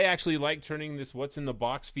actually like turning this what's in the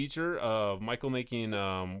box feature of Michael making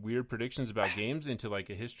weird predictions about games into like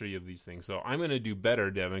a history of these things. So I'm going to do better,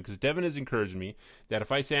 Devin, because Devin has encouraged me that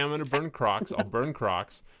if I say I'm going to burn Crocs, I'll burn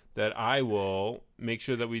Crocs, that I will make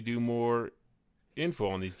sure that we do more info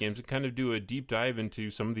on these games and kind of do a deep dive into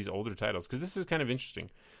some of these older titles, because this is kind of interesting.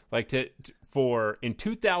 Like in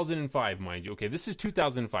 2005, mind you, okay, this is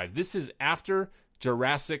 2005. This is after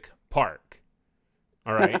Jurassic Park.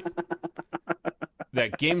 All right.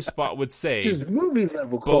 That GameSpot would say just movie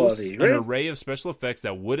level boasts quality, an array of special effects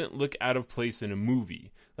that wouldn't look out of place in a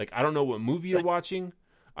movie. Like, I don't know what movie you're watching.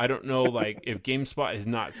 I don't know, like, if GameSpot has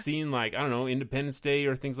not seen, like, I don't know, Independence Day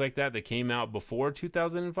or things like that came out before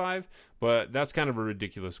 2005, but that's kind of a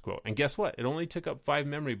ridiculous quote. And guess what? It only took up 5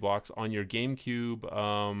 memory blocks on your GameCube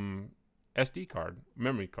SD card,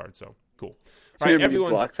 memory card, so cool. All right,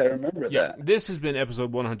 everyone. Blocks, I remember that. This has been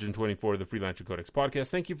episode 124 of the Freelancer Codex podcast.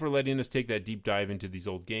 Thank you for letting us take that deep dive into these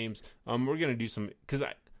old games. We're going to do some, because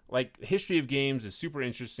history of games is super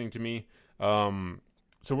interesting to me.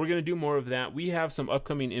 So we're going to do more of that. We have some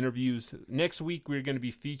upcoming interviews. Next week, we're going to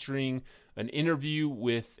be featuring an interview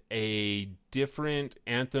with a different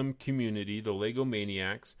Anthem community, the Lego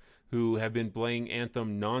Maniacs, who have been playing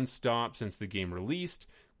Anthem nonstop since the game released.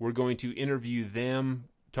 We're going to interview them,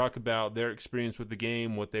 talk about their experience with the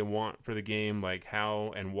game, what they want for the game, like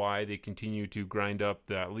how and why they continue to grind up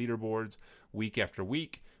the leaderboards week after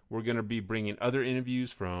week. We're going to be bringing other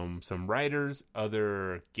interviews from some writers,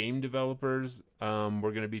 other game developers we're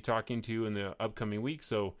going to be talking to in the upcoming week.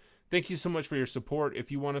 So thank you so much for your support.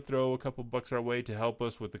 If you want to throw a couple bucks our way to help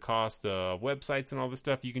us with the cost of websites and all this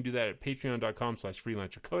stuff, you can do that at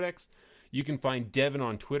patreon.com/freelancercodex. You can find Devin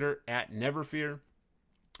on Twitter at Neverfear.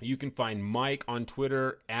 You can find Mike on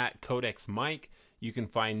Twitter at Codex Mike. You can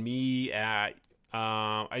find me at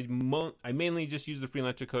I mainly just use the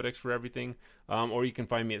Freelancer Codex for everything, or you can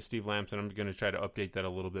find me at Steve Lamson. I'm going to try to update that a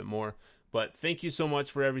little bit more. But thank you so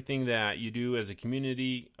much for everything that you do as a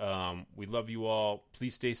community. We love you all.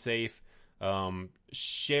 Please stay safe.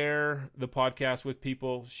 Share the podcast with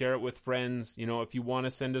people. Share it with friends. You know, if you want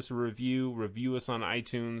to send us a review us on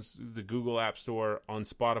iTunes, the Google App Store, on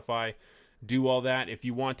Spotify. Do all that. If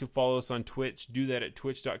you want to follow us on Twitch, do that at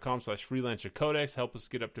twitch.com/freelancercodex. Help us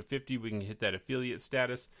get up to 50. We can hit that affiliate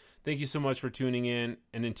status. Thank you so much for tuning in.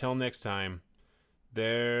 And until next time,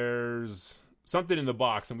 there's something in the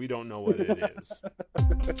box and we don't know what it is.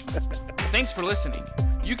 Thanks for listening.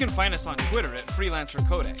 You can find us on Twitter at Freelancer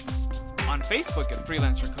Codex, on Facebook at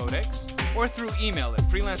Freelancer Codex, or through email at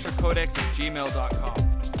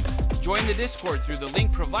freelancercodex@gmail.com. Join the Discord through the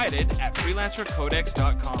link provided at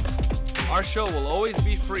freelancercodex.com. Our show will always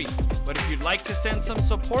be free, but if you'd like to send some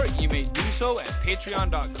support, you may do so at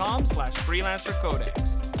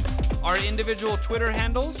patreon.com/freelancercodex. Our individual Twitter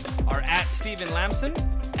handles are at Steven Lamson,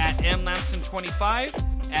 at mlamson25,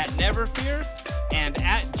 at Neverfear, and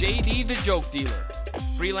at JD the Joke Dealer.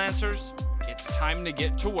 Freelancers, it's time to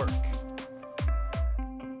get to work.